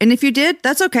user. And if you did,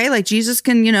 that's okay. Like Jesus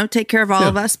can, you know, take care of all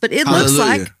of us. But it looks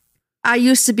like I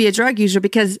used to be a drug user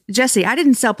because, Jesse, I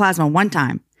didn't sell plasma one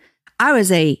time. I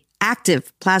was a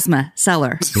active plasma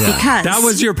seller because that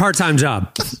was your part-time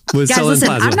job. Was guys, selling listen,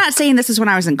 plasma. I'm not saying this is when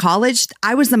I was in college.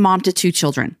 I was the mom to 2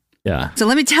 children. Yeah. So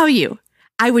let me tell you,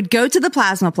 I would go to the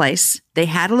plasma place. They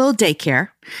had a little daycare.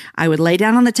 I would lay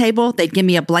down on the table. They'd give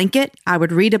me a blanket. I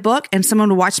would read a book and someone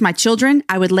would watch my children.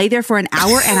 I would lay there for an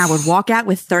hour and I would walk out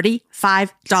with $35.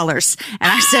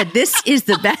 And I said, this is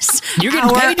the best. You're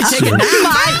getting paid to take a nap.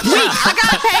 I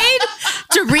got paid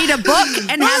to read a book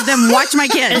and have them watch my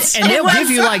kids. And they'll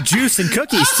give you like juice and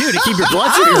cookies too to keep your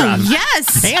blood sugar up.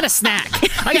 Yes. And a snack.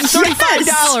 I got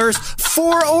 $35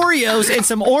 for Oreos and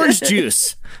some orange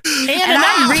juice. And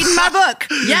I'm reading my book.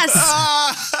 Yes.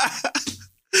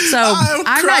 So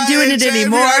I'm not doing it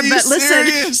anymore, but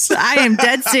listen, I am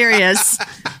dead serious.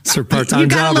 It's her part-time you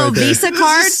got job a little right Visa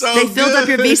card? So they filled up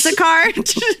your Visa card?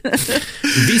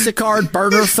 Visa card,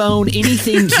 burner phone,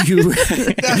 anything you...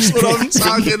 That's what I'm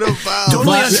talking about.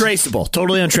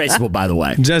 Totally untraceable, by the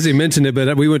way. Jesse mentioned it,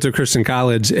 but we went to Christian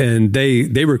college and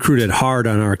they recruited hard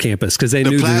on our campus because they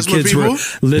knew the kids were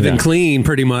living clean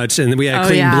pretty much. And we had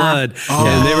clean blood.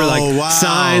 And they were like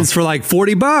signs for like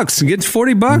 $40 and get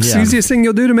 $40. Easiest thing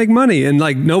you'll do to make money. And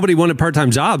like nobody wanted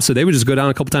part-time jobs. So they would just go down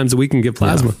a couple times a week and give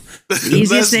plasma.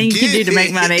 Easiest thing you can do to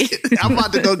make money. I'm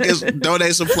about to go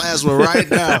donate some plasma right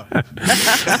now. I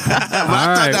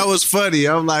thought that was funny.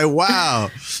 I'm like, wow.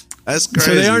 That's crazy.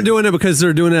 So they aren't doing it because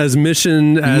they're doing it as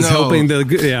mission, as helping the...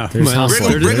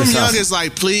 Brigham Young is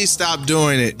like, please stop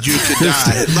doing it. You could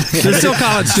die. They're still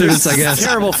college students, I guess.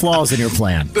 Terrible flaws in your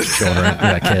plan,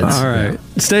 children. Kids. All right.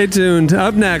 Stay tuned.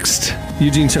 Up next,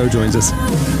 Eugene Cho joins us.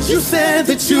 You said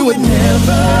that you would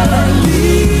never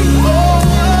leave.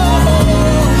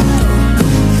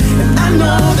 And I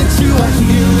know that you are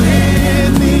here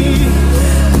with me.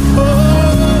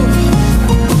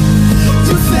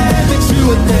 You said that you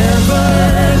would never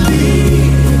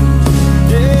leave.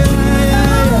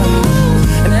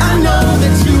 And I know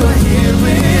that you are here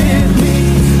with me.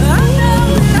 I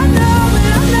know it.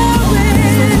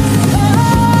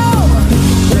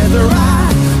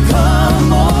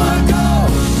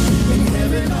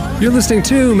 You're listening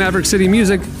to Maverick City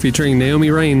Music featuring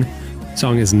Naomi Rain. The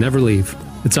song is Never Leave.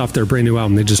 It's off their brand new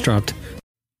album they just dropped.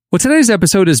 Well, today's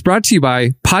episode is brought to you by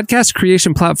podcast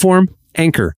creation platform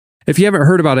Anchor. If you haven't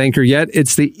heard about Anchor yet,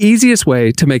 it's the easiest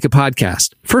way to make a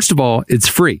podcast. First of all, it's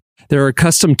free. There are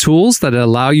custom tools that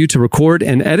allow you to record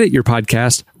and edit your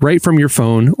podcast right from your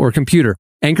phone or computer.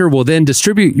 Anchor will then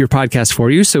distribute your podcast for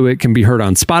you so it can be heard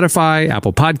on Spotify,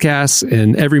 Apple Podcasts,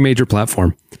 and every major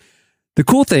platform. The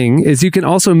cool thing is you can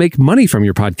also make money from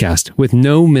your podcast with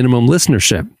no minimum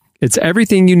listenership. It's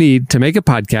everything you need to make a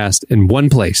podcast in one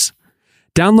place.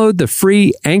 Download the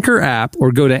free Anchor app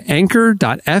or go to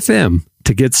anchor.fm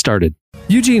to get started.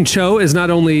 Eugene Cho is not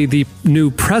only the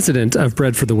new president of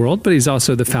Bread for the World, but he's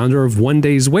also the founder of One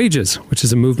Day's Wages, which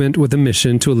is a movement with a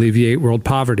mission to alleviate world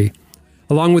poverty.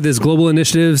 Along with his global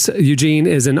initiatives, Eugene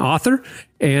is an author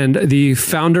and the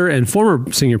founder and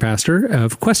former senior pastor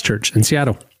of Quest Church in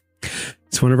Seattle.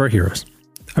 It's one of our heroes.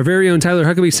 Our very own Tyler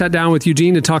Huckabee sat down with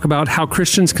Eugene to talk about how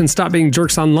Christians can stop being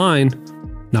jerks online,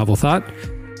 novel thought,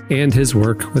 and his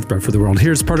work with Bread for the World.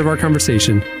 Here's part of our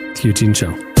conversation with Eugene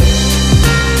Cho.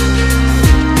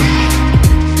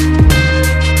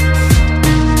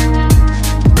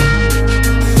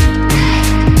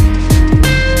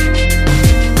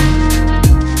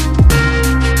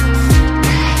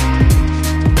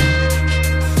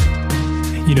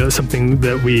 You know, something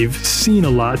that we've seen a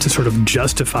lot to sort of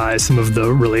justify some of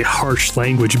the really harsh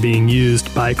language being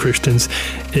used by Christians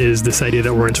is this idea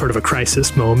that we're in sort of a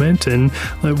crisis moment and,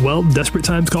 well, desperate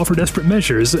times call for desperate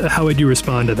measures. How would you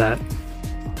respond to that?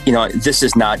 You know, this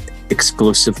is not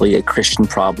exclusively a Christian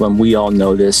problem. We all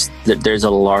know this, that there's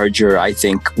a larger, I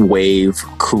think, wave,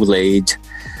 Kool-Aid,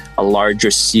 a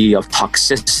larger sea of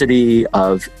toxicity,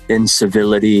 of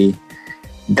incivility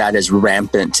that is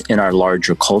rampant in our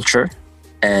larger culture.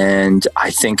 And I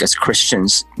think as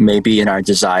Christians, maybe in our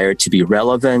desire to be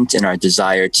relevant, in our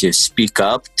desire to speak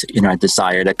up, in our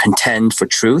desire to contend for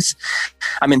truth,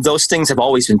 I mean, those things have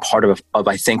always been part of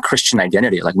I think, Christian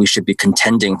identity. Like we should be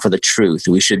contending for the truth.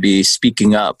 We should be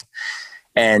speaking up.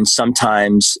 And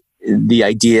sometimes the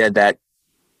idea that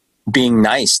being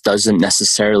nice doesn't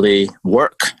necessarily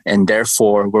work. And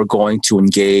therefore, we're going to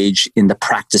engage in the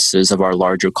practices of our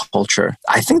larger culture.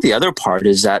 I think the other part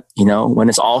is that, you know, when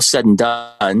it's all said and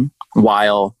done,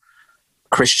 while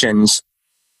Christians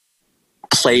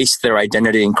place their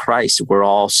identity in Christ, we're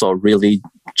also really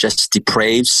just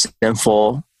depraved,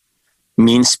 sinful,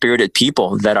 mean-spirited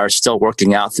people that are still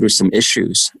working out through some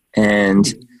issues.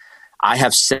 And I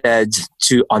have said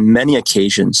on many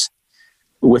occasions,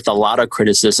 with a lot of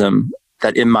criticism,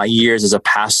 that in my years as a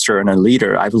pastor and a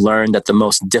leader, I've learned that the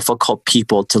most difficult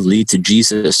people to lead to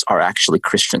Jesus are actually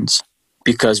Christians,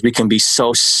 because we can be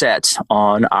so set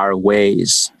on our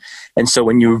ways. And so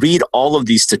when you read all of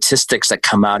these statistics that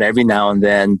come out every now and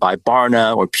then by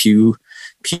Barna or Pew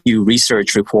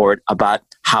Research report about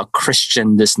how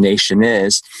Christian this nation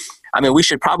is, I mean,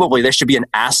 there should be an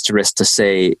asterisk to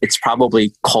say it's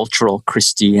probably cultural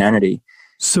Christianity.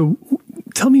 So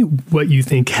tell me what you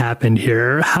think happened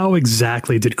here. How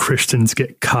exactly did Christians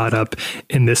get caught up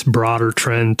in this broader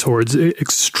trend towards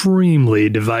extremely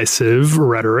divisive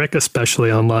rhetoric,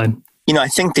 especially online? You know, I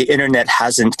think the internet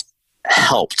hasn't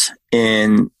helped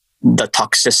in the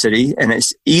toxicity, and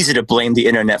it's easy to blame the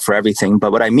internet for everything.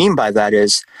 But what I mean by that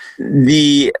is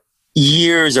the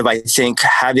years of, I think,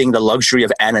 having the luxury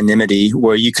of anonymity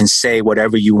where you can say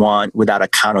whatever you want without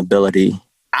accountability.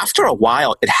 After a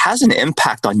while, it has an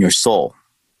impact on your soul.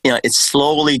 You know, it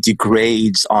slowly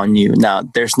degrades on you. Now,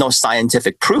 there's no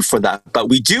scientific proof for that, but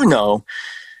we do know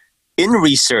in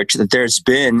research that there's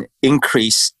been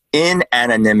increase in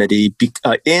anonymity,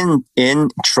 in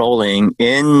trolling,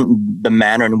 in the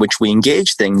manner in which we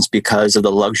engage things because of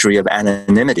the luxury of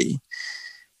anonymity.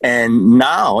 And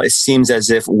now it seems as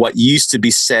if what used to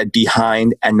be said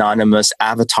behind anonymous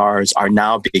avatars are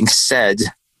now being said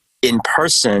in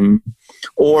person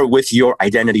or with your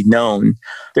identity known.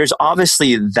 There's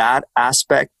obviously that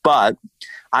aspect, but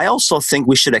I also think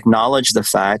we should acknowledge the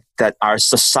fact that our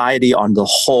society on the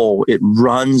whole, it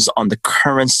runs on the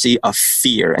currency of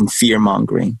fear and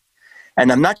fear-mongering.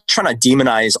 And I'm not trying to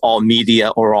demonize all media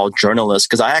or all journalists,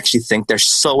 because I actually think they're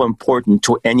so important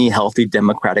to any healthy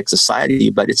democratic society,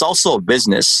 but it's also a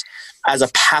business. As a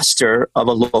pastor of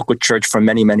a local church for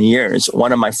many, many years,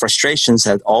 one of my frustrations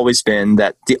has always been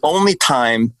that the only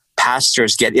time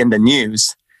pastors get in the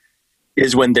news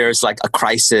is when there's like a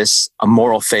crisis, a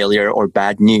moral failure, or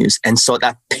bad news. And so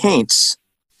that paints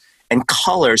and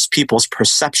colors people's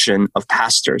perception of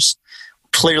pastors.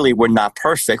 Clearly, we're not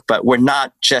perfect, but we're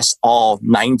not just all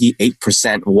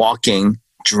 98% walking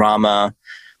drama,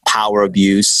 power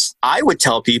abuse. I would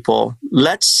tell people,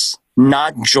 let's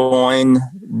not join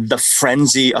the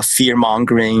frenzy of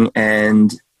fear-mongering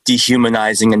and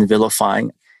dehumanizing and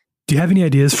vilifying. Do you have any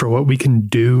ideas for what we can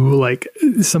do? Like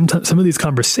sometimes some of these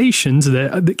conversations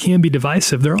that can be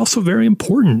divisive, they're also very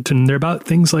important, and they're about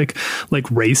things like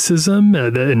racism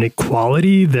and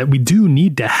equality that we do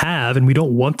need to have, and we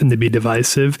don't want them to be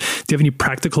divisive. Do you have any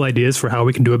practical ideas for how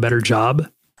we can do a better job?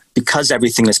 Because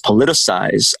everything is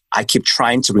politicized, I keep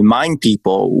trying to remind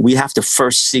people we have to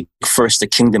seek first the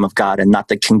kingdom of God and not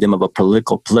the kingdom of a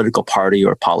political party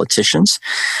or politicians.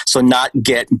 So not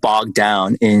get bogged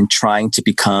down in trying to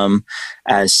become,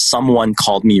 as someone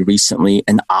called me recently,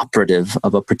 an operative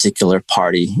of a particular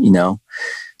party,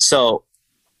 So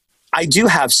I do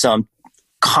have some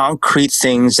concrete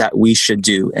things that we should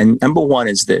do. And number one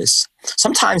is this.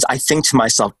 Sometimes I think to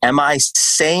myself, am I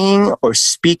saying or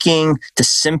speaking to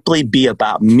simply be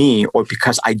about me, or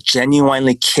because I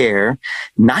genuinely care,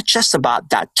 not just about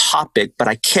that topic, but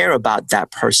I care about that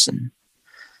person?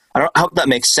 I hope that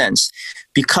makes sense,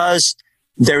 because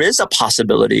there is a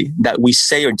possibility that we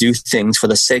say or do things for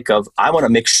the sake of, I want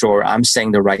to make sure I'm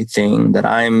saying the right thing, that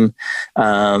I'm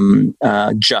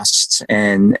just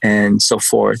and so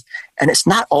forth. And it's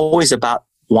not always about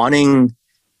wanting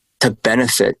to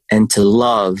benefit and to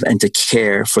love and to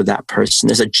care for that person.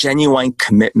 There's a genuine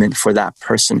commitment for that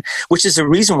person, which is the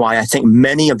reason why I think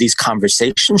many of these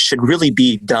conversations should really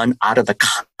be done out of the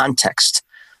context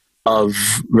of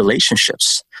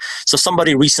relationships. So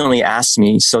somebody recently asked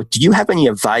me, so do you have any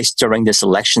advice during this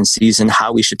election season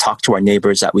how we should talk to our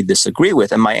neighbors that we disagree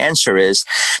with? And my answer is,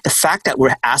 the fact that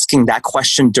we're asking that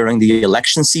question during the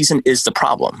election season is the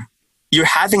problem. You're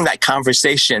having that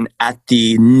conversation at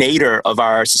the nadir of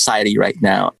our society right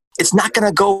now. It's not going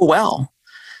to go well.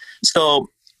 So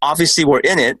obviously we're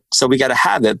in it, so we got to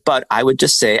have it. But I would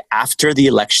just say, after the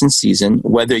election season,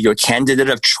 whether your candidate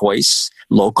of choice,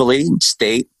 locally,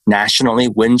 state, nationally,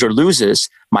 wins or loses,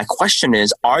 my question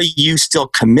is, are you still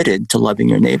committed to loving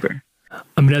your neighbor?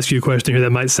 I'm going to ask you a question here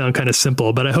that might sound kind of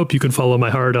simple, but I hope you can follow my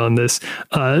heart on this.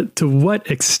 To what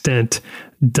extent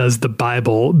does the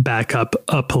Bible back up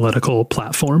a political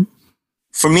platform?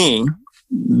 For me,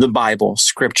 the Bible,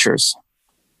 scriptures,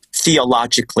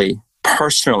 theologically,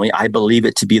 personally, I believe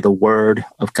it to be the word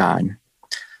of God.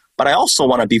 But I also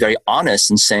want to be very honest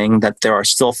in saying that there are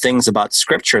still things about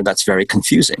scripture that's very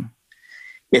confusing.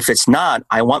 If it's not,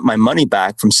 I want my money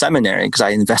back from seminary, because I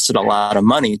invested a lot of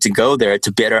money to go there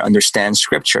to better understand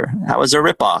scripture. That was a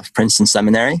ripoff, Princeton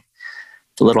Seminary.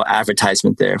 The little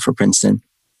advertisement there for Princeton.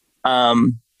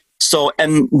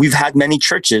 And we've had many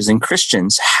churches and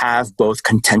Christians have both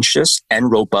contentious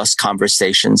and robust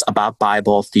conversations about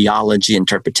Bible theology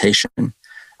interpretation.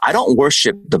 I don't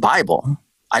worship the Bible.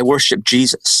 I worship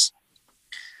Jesus.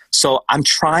 So I'm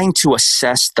trying to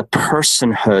assess the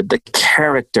personhood, the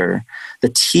character, the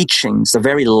teachings, the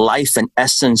very life and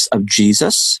essence of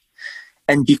Jesus.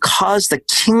 And because the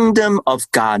kingdom of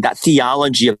God, that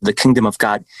theology of the kingdom of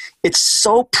God, it's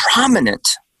so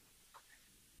prominent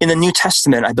in the New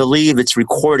Testament. I believe it's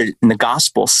recorded in the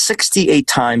Gospel 68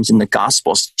 times in the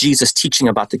Gospels, Jesus teaching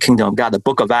about the kingdom of God. The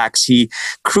book of Acts, he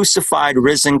crucified,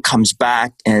 risen, comes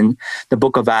back. And the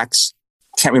book of Acts,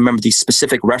 can't remember the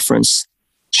specific reference,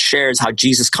 shares how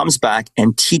Jesus comes back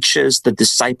and teaches the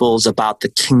disciples about the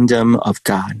kingdom of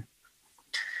God.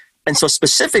 And so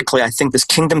specifically, I think this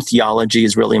kingdom theology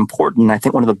is really important. I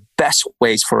think one of the best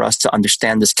ways for us to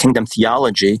understand this kingdom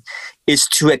theology is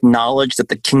to acknowledge that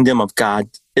the kingdom of God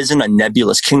isn't a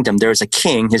nebulous kingdom. There is a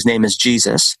king. His name is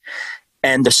Jesus.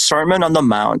 And the Sermon on the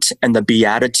Mount and the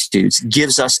Beatitudes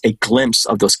gives us a glimpse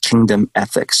of those kingdom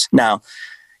ethics. Now,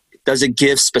 does it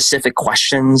give specific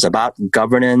questions about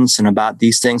governance and about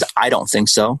these things? I don't think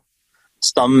so.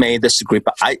 Some may disagree,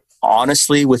 but I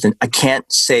honestly, I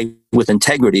can't say with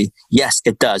integrity, yes,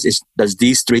 it does. It does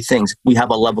these three things. We have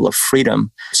a level of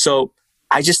freedom. So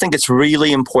I just think it's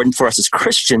really important for us as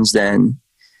Christians then,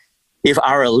 if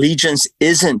our allegiance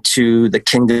isn't to the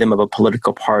kingdom of a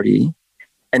political party,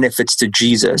 and if it's to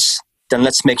Jesus, then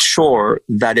let's make sure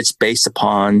that it's based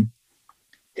upon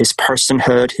his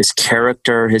personhood, his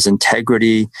character, his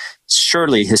integrity,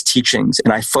 surely his teachings.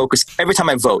 And I focus, every time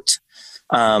I vote,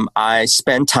 I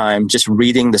spend time just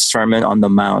reading the Sermon on the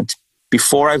Mount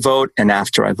before I vote and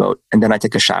after I vote. And then I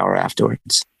take a shower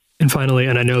afterwards. And finally,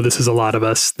 and I know this is a lot of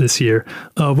us this year,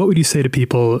 what would you say to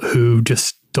people who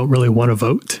just don't really want to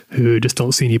vote, who just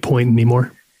don't see any point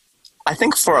anymore? I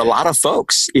think for a lot of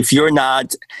folks, if you're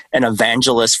not an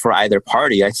evangelist for either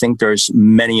party, I think there's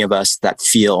many of us that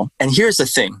feel, and here's the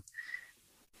thing,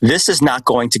 this is not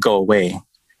going to go away.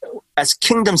 As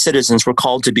kingdom citizens, we're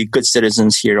called to be good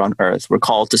citizens here on earth. We're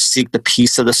called to seek the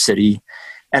peace of the city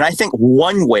And I think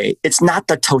one way, it's not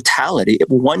the totality.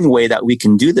 One way that we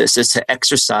can do this is to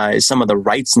exercise some of the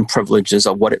rights and privileges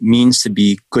of what it means to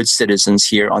be good citizens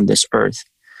here on this earth.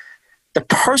 The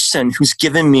person who's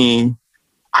given me,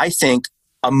 I think,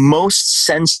 a most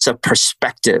sense of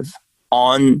perspective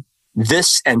on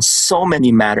this and so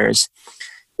many matters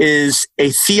is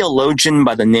a theologian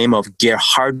by the name of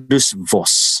Gerhardus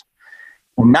Voss.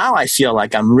 Now I feel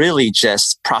like I'm really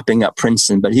just propping up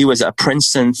Princeton, but he was a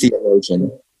Princeton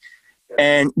theologian.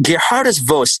 And Gerhardus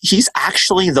Voss, he's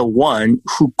actually the one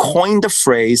who coined the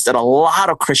phrase that a lot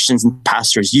of Christians and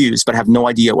pastors use, but have no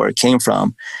idea where it came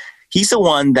from. He's the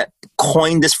one that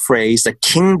coined this phrase, the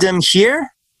kingdom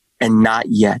here and not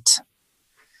yet.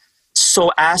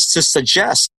 So as to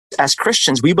suggest, as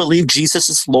Christians, we believe Jesus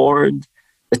is Lord.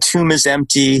 The tomb is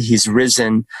empty. He's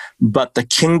risen. But the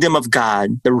kingdom of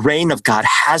God, the reign of God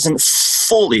hasn't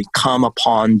fully come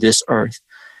upon this earth.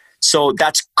 So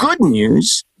that's good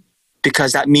news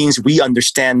because that means we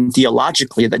understand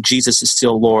theologically that Jesus is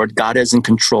still Lord. God is in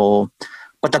control.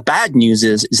 But the bad news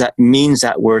is that means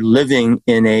that we're living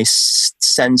in a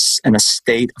sense and a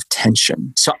state of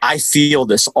tension. So I feel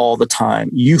this all the time.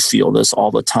 You feel this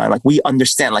all the time. Like we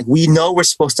understand, like we know we're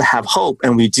supposed to have hope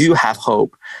and we do have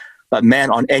hope. But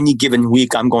man, on any given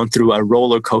week, I'm going through a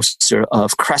roller coaster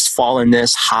of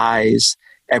crestfallenness, highs,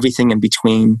 everything in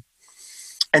between.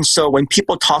 And so when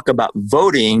people talk about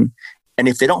voting, and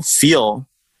if they don't feel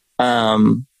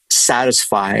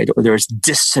satisfied or there's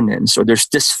dissonance or there's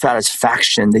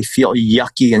dissatisfaction, they feel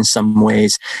yucky in some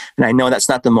ways. And I know that's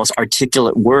not the most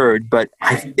articulate word, but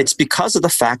it's because of the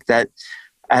fact that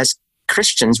as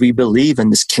Christians, we believe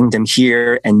in this kingdom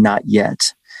here and not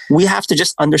yet. We have to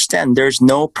just understand there's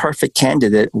no perfect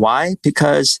candidate. Why?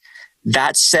 Because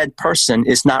that said person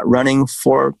is not running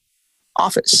for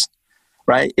office,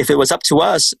 right? If it was up to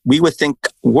us, we would think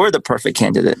we're the perfect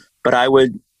candidate. But I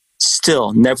would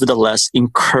still, nevertheless,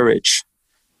 encourage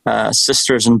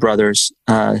sisters and brothers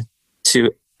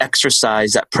to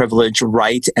exercise that privilege,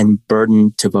 right, and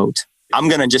burden to vote. I'm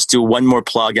going to just do one more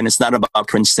plug, and it's not about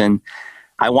Princeton.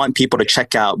 I want people to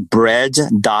check out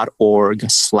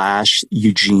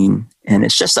bread.org/Eugene. And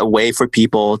it's just a way for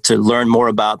people to learn more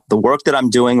about the work that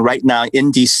I'm doing right now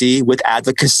in DC with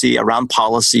advocacy around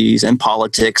policies and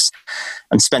politics.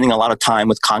 I'm spending a lot of time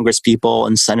with Congress people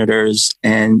and senators,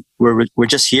 and we're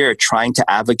just here trying to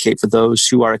advocate for those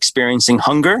who are experiencing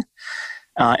hunger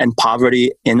and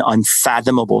poverty in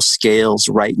unfathomable scales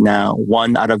right now.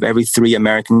 1 out of every 3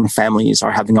 American families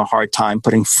are having a hard time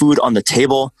putting food on the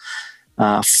table.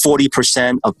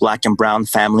 40% of Black and brown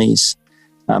families,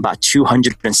 about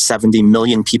 270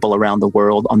 million people around the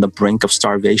world on the brink of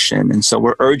starvation. And so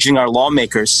we're urging our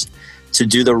lawmakers to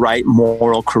do the right,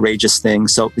 moral, courageous thing.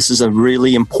 So this is a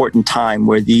really important time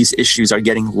where these issues are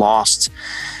getting lost.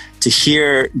 To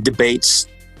hear debates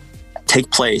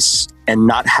take place and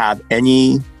not have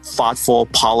any thoughtful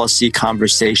policy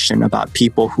conversation about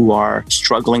people who are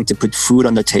struggling to put food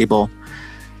on the table,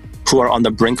 who are on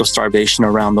the brink of starvation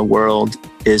around the world,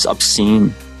 is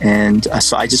obscene. And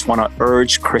so I just want to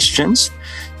urge Christians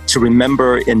to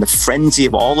remember in the frenzy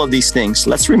of all of these things,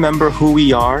 let's remember who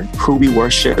we are, who we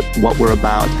worship, what we're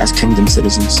about as kingdom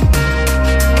citizens.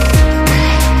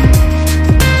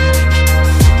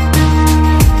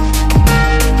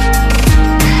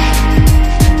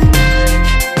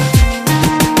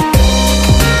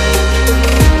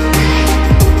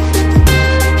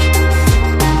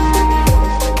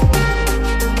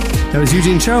 That was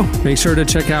Eugene Cho. Make sure to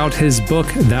check out his book,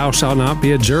 Thou Shalt Not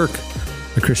Be a Jerk,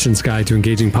 A Christian's Guide to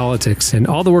Engaging Politics, and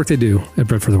all the work they do at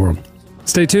Bread for the World.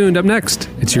 Stay tuned. Up next,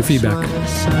 it's your feedback.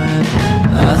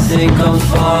 I think I'm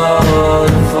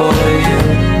falling for you.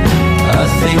 I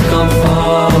think I'm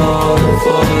falling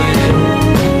for you.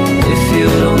 If you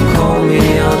don't call me,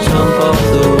 I'll jump off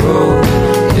the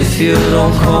roof. If you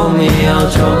don't call me,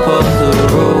 I'll jump off the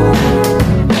roof.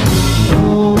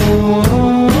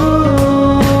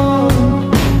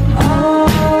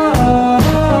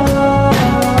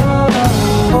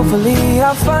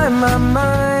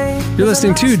 You're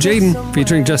listening to Jaden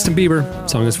featuring Justin Bieber. The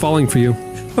song is Falling for You.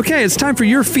 Okay, it's time for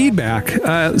your feedback.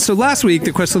 So last week,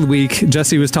 the question of the week,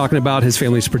 Jesse was talking about his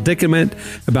family's predicament,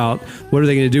 about what are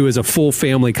they going to do as a full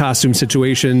family costume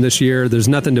situation this year. There's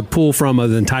nothing to pull from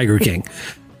other than Tiger King.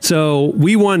 So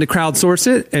we wanted to crowdsource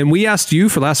it, and we asked you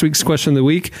for last week's question of the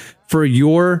week for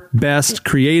your best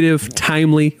creative,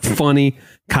 timely, funny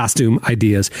costume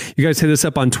ideas. You guys hit us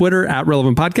up on Twitter at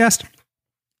Relevant Podcast.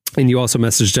 And you also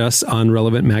messaged us on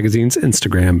Relevant Magazine's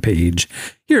Instagram page.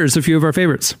 Here's a few of our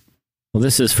favorites. Well,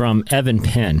 this is from Evan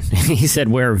Penn. He said,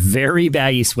 wear very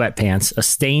baggy sweatpants, a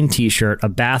stained t-shirt, a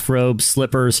bathrobe,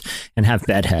 slippers, and have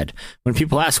bedhead. When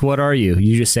people ask, what are you?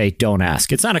 You just say, don't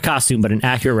ask. It's not a costume, but an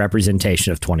accurate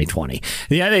representation of 2020.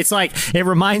 Yeah, it's like, it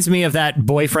reminds me of that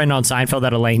boyfriend on Seinfeld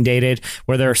that Elaine dated,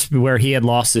 where he had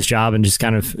lost his job and just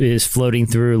kind of is floating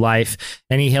through life.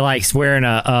 And he likes wearing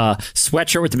a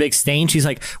sweatshirt with a big stain. She's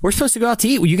like, we're supposed to go out to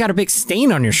eat. Well, you got a big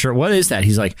stain on your shirt. What is that?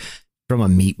 He's like, from a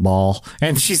meatball.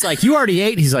 And she's like, you already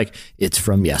ate? He's like, it's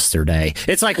from yesterday.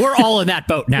 It's like, we're all in that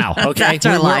boat now. Okay.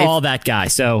 we're all that guy.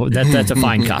 So that's a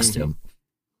fine costume.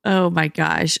 Oh my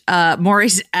gosh.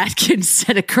 Maurice Atkins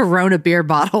said a Corona beer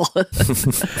bottle.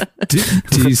 do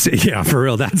you say, yeah, for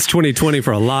real. That's 2020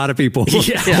 for a lot of people.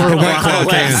 Yeah. Or a White Claw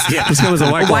can. Yeah. This one was a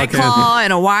White Claw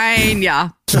and a wine.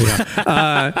 Yeah.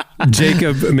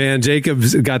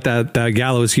 Jacob's got that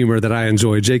gallows humor that I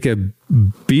enjoy. Jacob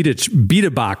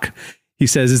Beatabach. He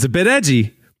says, it's a bit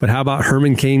edgy, but how about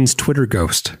Herman Cain's Twitter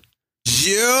ghost?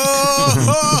 Yo,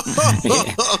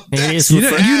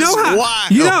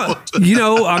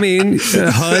 I mean,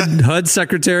 HUD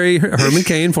Secretary Herman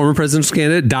Cain, former presidential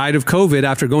candidate, died of COVID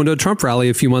after going to a Trump rally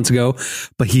a few months ago,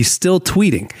 but he's still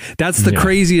tweeting. That's the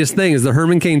craziest thing is the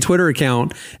Herman Cain Twitter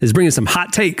account is bringing some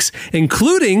hot takes,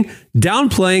 including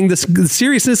downplaying the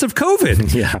seriousness of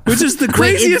COVID, which is the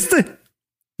craziest thing.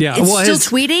 Yeah, it's still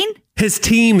tweeting? His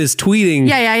team is tweeting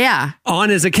on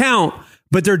his account,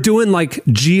 but they're doing like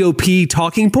GOP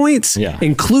talking points,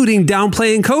 including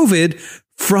downplaying COVID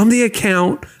from the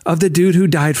account of the dude who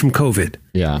died from COVID.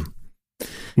 Yeah.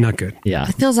 Not good. Yeah.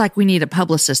 It feels like we need a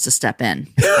publicist to step in.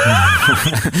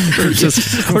 or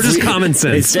just common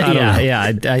sense.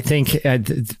 I think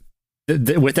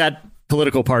with that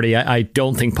political party, I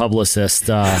don't think publicist is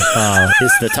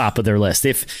the top of their list.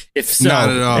 If so, not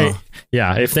at all.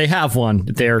 If they have one,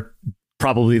 they're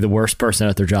probably the worst person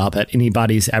at their job that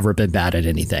anybody's ever been bad at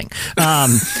anything.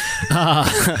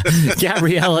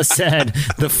 Gabriella said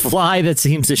the fly that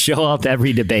seems to show up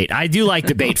every debate. I do like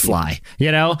debate fly,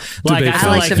 you know, like I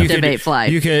like some debate fly.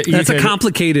 That's a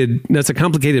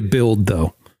complicated build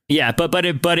though. Yeah, but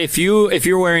if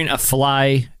you're wearing a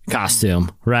fly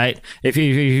costume, right? If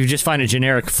you just find a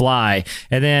generic fly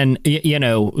and then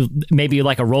maybe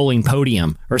like a rolling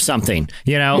podium or something,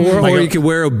 or you could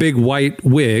wear a big white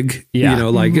wig,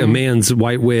 like a man's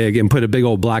white wig, and put a big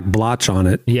old black blotch on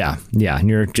it. Yeah, and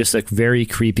you're just a very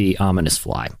creepy, ominous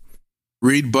fly.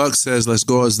 Reed Buck says, "Let's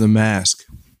go as the Mask."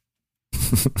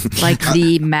 Like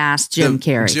the Mask, Jim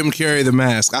Carrey. Jim Carrey, the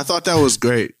Mask. I thought that was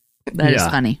great. That is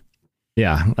funny.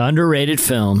 Yeah, underrated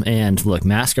film, and look,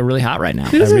 Mask are really hot right now.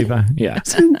 Everybody, I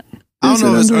don't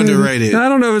know if it's underrated. I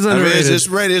don't know if it's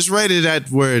underrated. It's rated at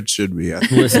where it should be.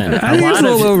 Listen, I think it's a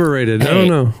little overrated. I don't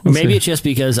know. Maybe it's just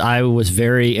because I was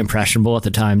very impressionable at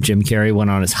the time Jim Carrey went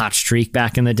on his hot streak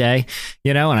back in the day,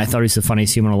 and I thought he's the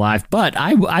funniest human alive. But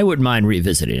I wouldn't mind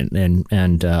revisiting it.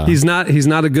 And he's not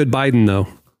a good Biden though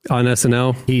on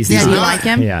SNL. Do you like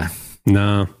him? Yeah,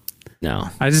 No,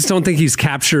 I just don't think he's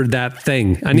captured that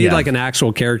thing. I need like an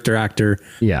actual character actor.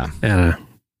 Yeah.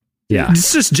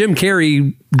 It's just Jim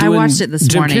Carrey. I watched it this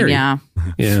Jim morning. Carrey.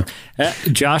 Yeah.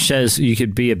 Josh says you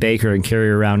could be a baker and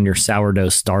carry around your sourdough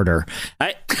starter.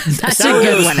 That's a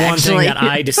good one, actually. Thing that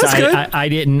I decided I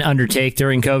didn't undertake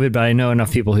during COVID, but I know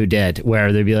enough people who did,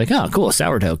 where they'd be like, "Oh, cool,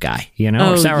 sourdough guy,"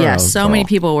 Oh, yeah. So many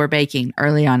people were baking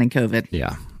early on in COVID.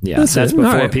 Yeah. Yeah, that's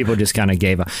before people just kind of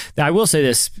gave up. I will say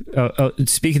this,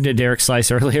 speaking to Derek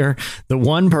Slice earlier, the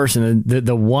one person,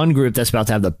 the one group that's about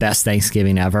to have the best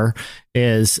Thanksgiving ever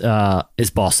is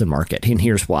Boston Market. And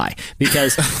here's why.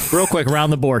 Because real quick, around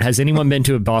the board, has anyone been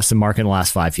to a Boston Market in the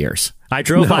last 5 years? I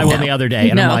drove by one the other day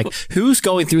and I'm like, who's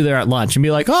going through there at lunch? And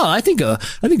be like, oh, I think a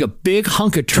big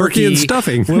hunk of turkey and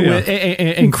stuffing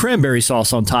and cranberry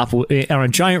sauce on top on a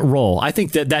giant roll. I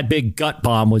think that big gut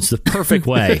bomb was the perfect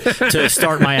way to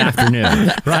start my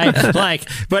afternoon, right? Like,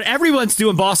 but everyone's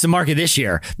doing Boston Market this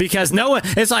year because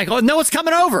it's like, oh, no one's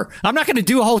coming over. I'm not going to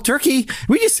do a whole turkey.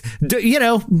 We just,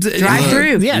 drive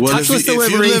through. Yeah, well, touchless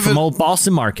delivery from old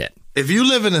Boston Market. If you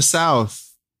live in the South,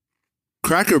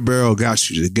 Cracker Barrel got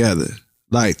you together.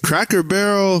 Like Cracker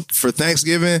Barrel for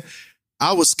Thanksgiving,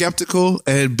 I was skeptical,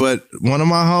 but one of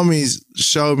my homies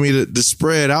showed me the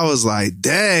spread. I was like,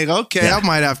 dang, okay, I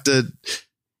might have to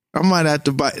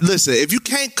buy. Listen, if you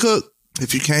can't cook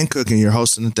and you're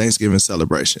hosting a Thanksgiving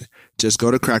celebration, just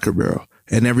go to Cracker Barrel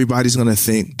and everybody's going to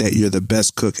think that you're the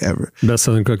best cook ever. Best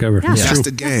Southern cook ever. Yeah. That's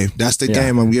the game. That's the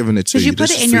game I'm giving it to you.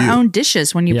 Because you put it in your own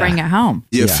dishes when you bring it home.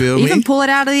 You feel me? Even pull it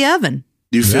out of the oven.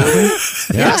 You feel me?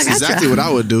 That's exactly what I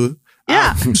would do.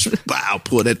 Yeah. I'll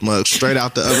pull that mug straight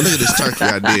out the oven. Look at this turkey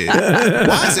I did.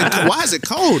 Why is it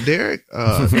cold, Derek?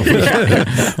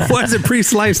 Why is it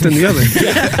pre-sliced in the oven?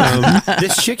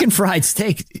 This chicken fried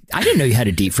steak, I didn't know you had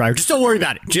a deep fryer. Just don't worry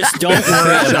about it. Just don't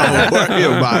worry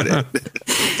about it.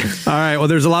 All right. Well,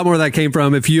 there's a lot more that came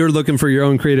from. If you're looking for your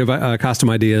own creative costume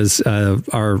ideas,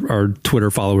 our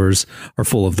Twitter followers are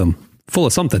full of them. Full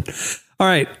of something. All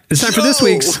right. It's time for this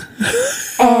week's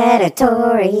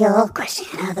editorial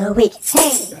question of the week. Hey.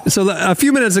 So a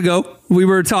few minutes ago, we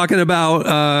were talking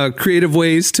about creative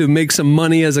ways to make some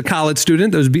money as a college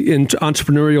student. Those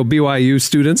entrepreneurial BYU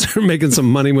students are making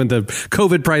some money with the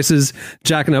COVID prices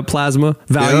jacking up plasma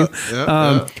value.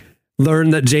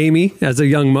 Learned that Jamie, as a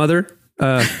young mother,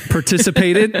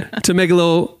 participated to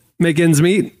make ends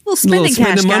meet. A little spending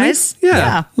cash, money. guys.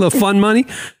 Yeah. A little fun money.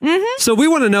 Mm-hmm. So we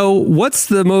want to know, what's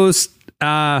the most,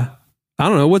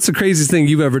 what's the craziest thing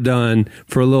you've ever done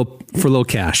for a little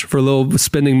cash, for a little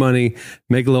spending money,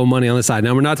 make a little money on the side.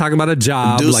 Now, we're not talking about a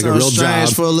job, like a real job.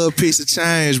 For a little piece of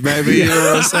change, baby. You know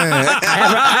what I'm saying?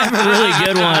 I have a really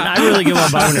good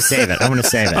one. But I'm going to save it.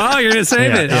 Oh, you're going to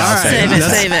save it? Yeah, all right.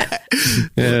 Save it.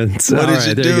 Yeah, so, what did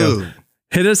you do?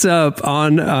 Hit us up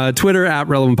on Twitter at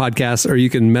Relevant Podcast, or you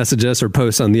can message us or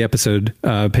post on the episode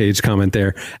page, comment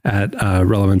there at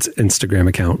Relevant's Instagram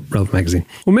account, Relevant Magazine.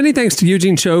 Well, many thanks to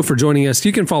Eugene Cho for joining us.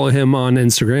 You can follow him on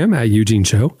Instagram at Eugene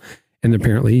Cho. And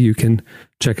apparently you can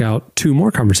check out 2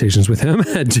 more conversations with him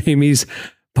at Jamie's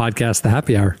podcast, The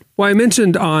Happy Hour. Well, I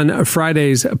mentioned on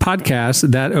Friday's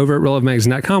podcast that over at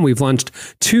RelevantMagazine.com, we've launched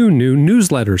 2 new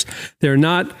newsletters. They're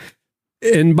not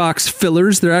inbox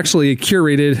fillers. They're actually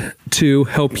curated to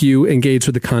help you engage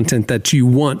with the content that you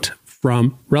want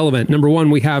from Relevant. Number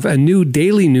 1, we have a new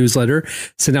daily newsletter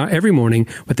sent out every morning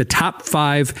with the top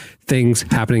 5 things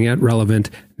happening at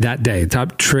Relevant that day.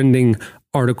 Top trending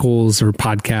articles or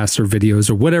podcasts or videos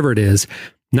or whatever it is.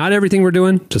 Not everything we're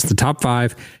doing, just the top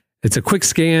 5. It's a quick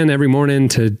scan every morning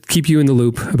to keep you in the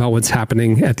loop about what's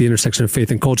happening at the intersection of faith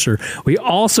and culture. We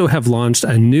also have launched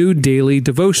a new daily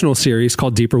devotional series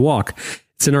called Deeper Walk.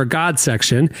 It's in our God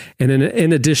section. And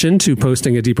in addition to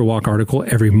posting a Deeper Walk article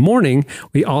every morning,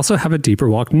 we also have a Deeper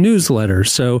Walk newsletter.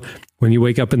 So when you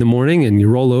wake up in the morning and you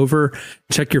roll over,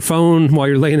 check your phone while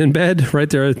you're laying in bed, right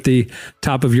there at the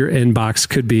top of your inbox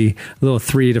could be a little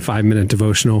 3 to 5 minute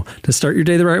devotional to start your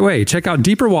day the right way. Check out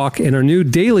Deeper Walk in our new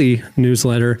daily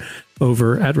newsletter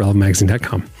over at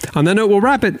relevantmagazine.com. On that note, we'll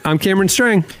wrap it. I'm Cameron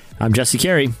Strang. I'm Jesse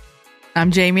Carey.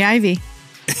 I'm Jamie Ivey.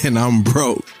 And I'm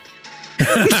broke. All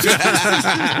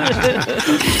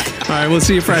right, we'll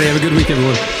see you Friday. Have a good week,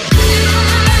 everyone.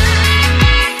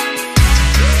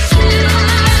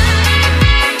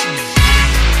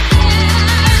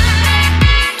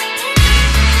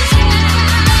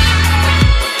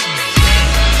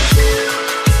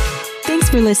 Thanks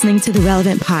for listening to the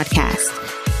Relevant Podcast.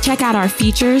 Check out our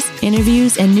features,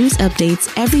 interviews, and news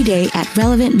updates every day at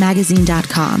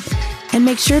relevantmagazine.com. And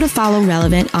make sure to follow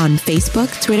Relevant on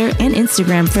Facebook, Twitter, and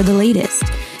Instagram for the latest.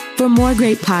 For more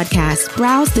great podcasts,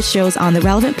 browse the shows on the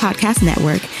Relevant Podcast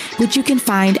Network, which you can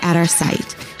find at our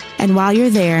site. And while you're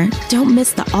there, don't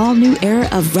miss the all-new era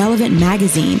of Relevant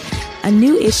Magazine. A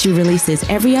new issue releases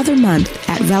every other month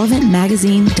at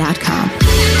relevantmagazine.com.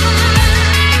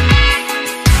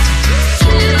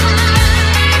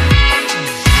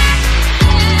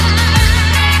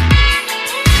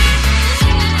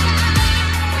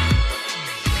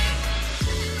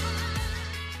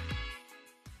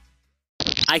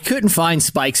 I couldn't find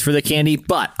spikes for the candy,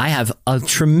 but I have a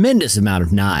tremendous amount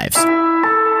of knives.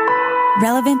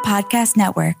 Relevant Podcast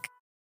Network.